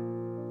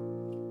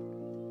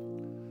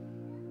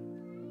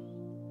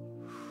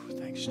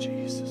 Thanks,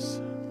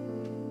 Jesus.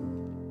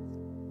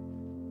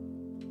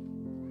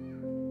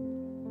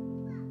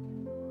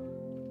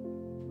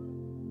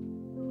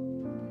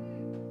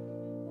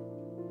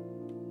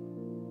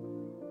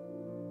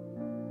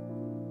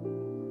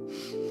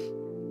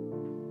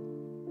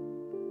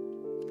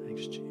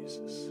 Thanks,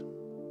 Jesus.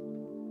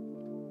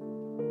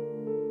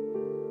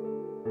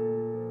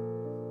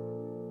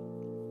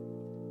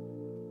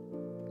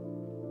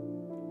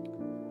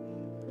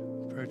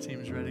 Prayer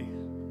team's ready,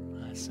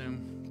 I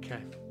assume.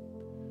 Okay.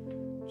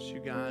 As you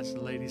guys,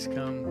 the ladies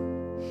come.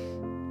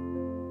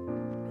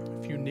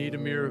 If you need a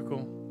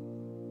miracle,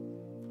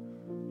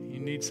 you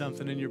need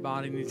something in your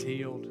body needs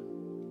healed,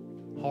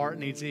 heart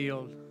needs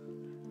healed,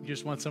 you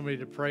just want somebody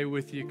to pray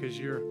with you because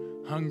you're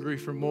hungry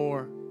for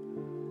more,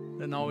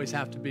 doesn't always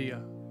have to be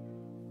a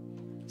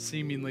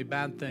seemingly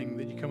bad thing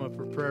that you come up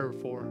for prayer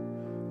for.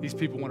 These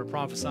people want to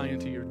prophesy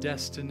into your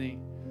destiny.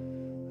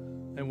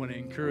 They want to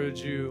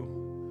encourage you.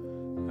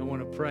 They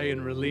want to pray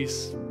and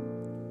release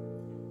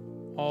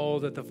all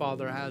that the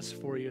Father has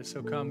for you.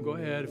 So come, go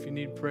ahead if you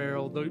need prayer.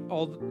 All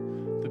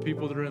the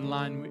people that are in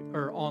line,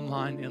 or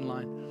online,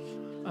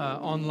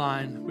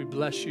 we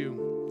bless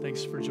you.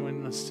 Thanks for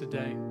joining us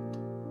today.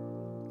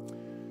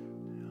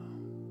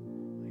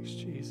 Thanks,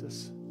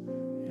 Jesus.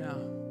 Yeah.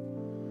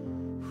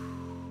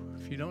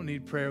 If you don't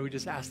need prayer, we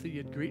just ask that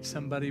you'd greet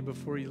somebody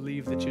before you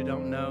leave that you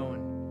don't know.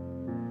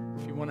 And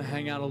if you want to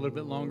hang out a little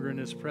bit longer in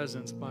His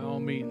presence, by all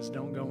means,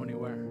 don't go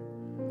anywhere.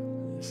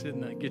 This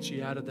isn't get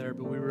you out of there,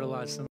 but we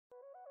realize some.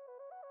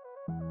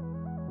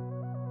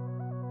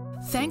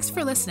 Thanks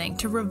for listening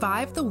to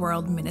Revive the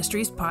World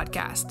Ministries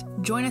podcast.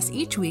 Join us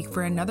each week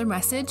for another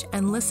message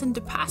and listen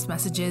to past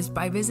messages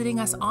by visiting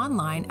us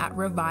online at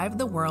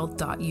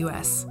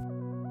revivetheworld.us.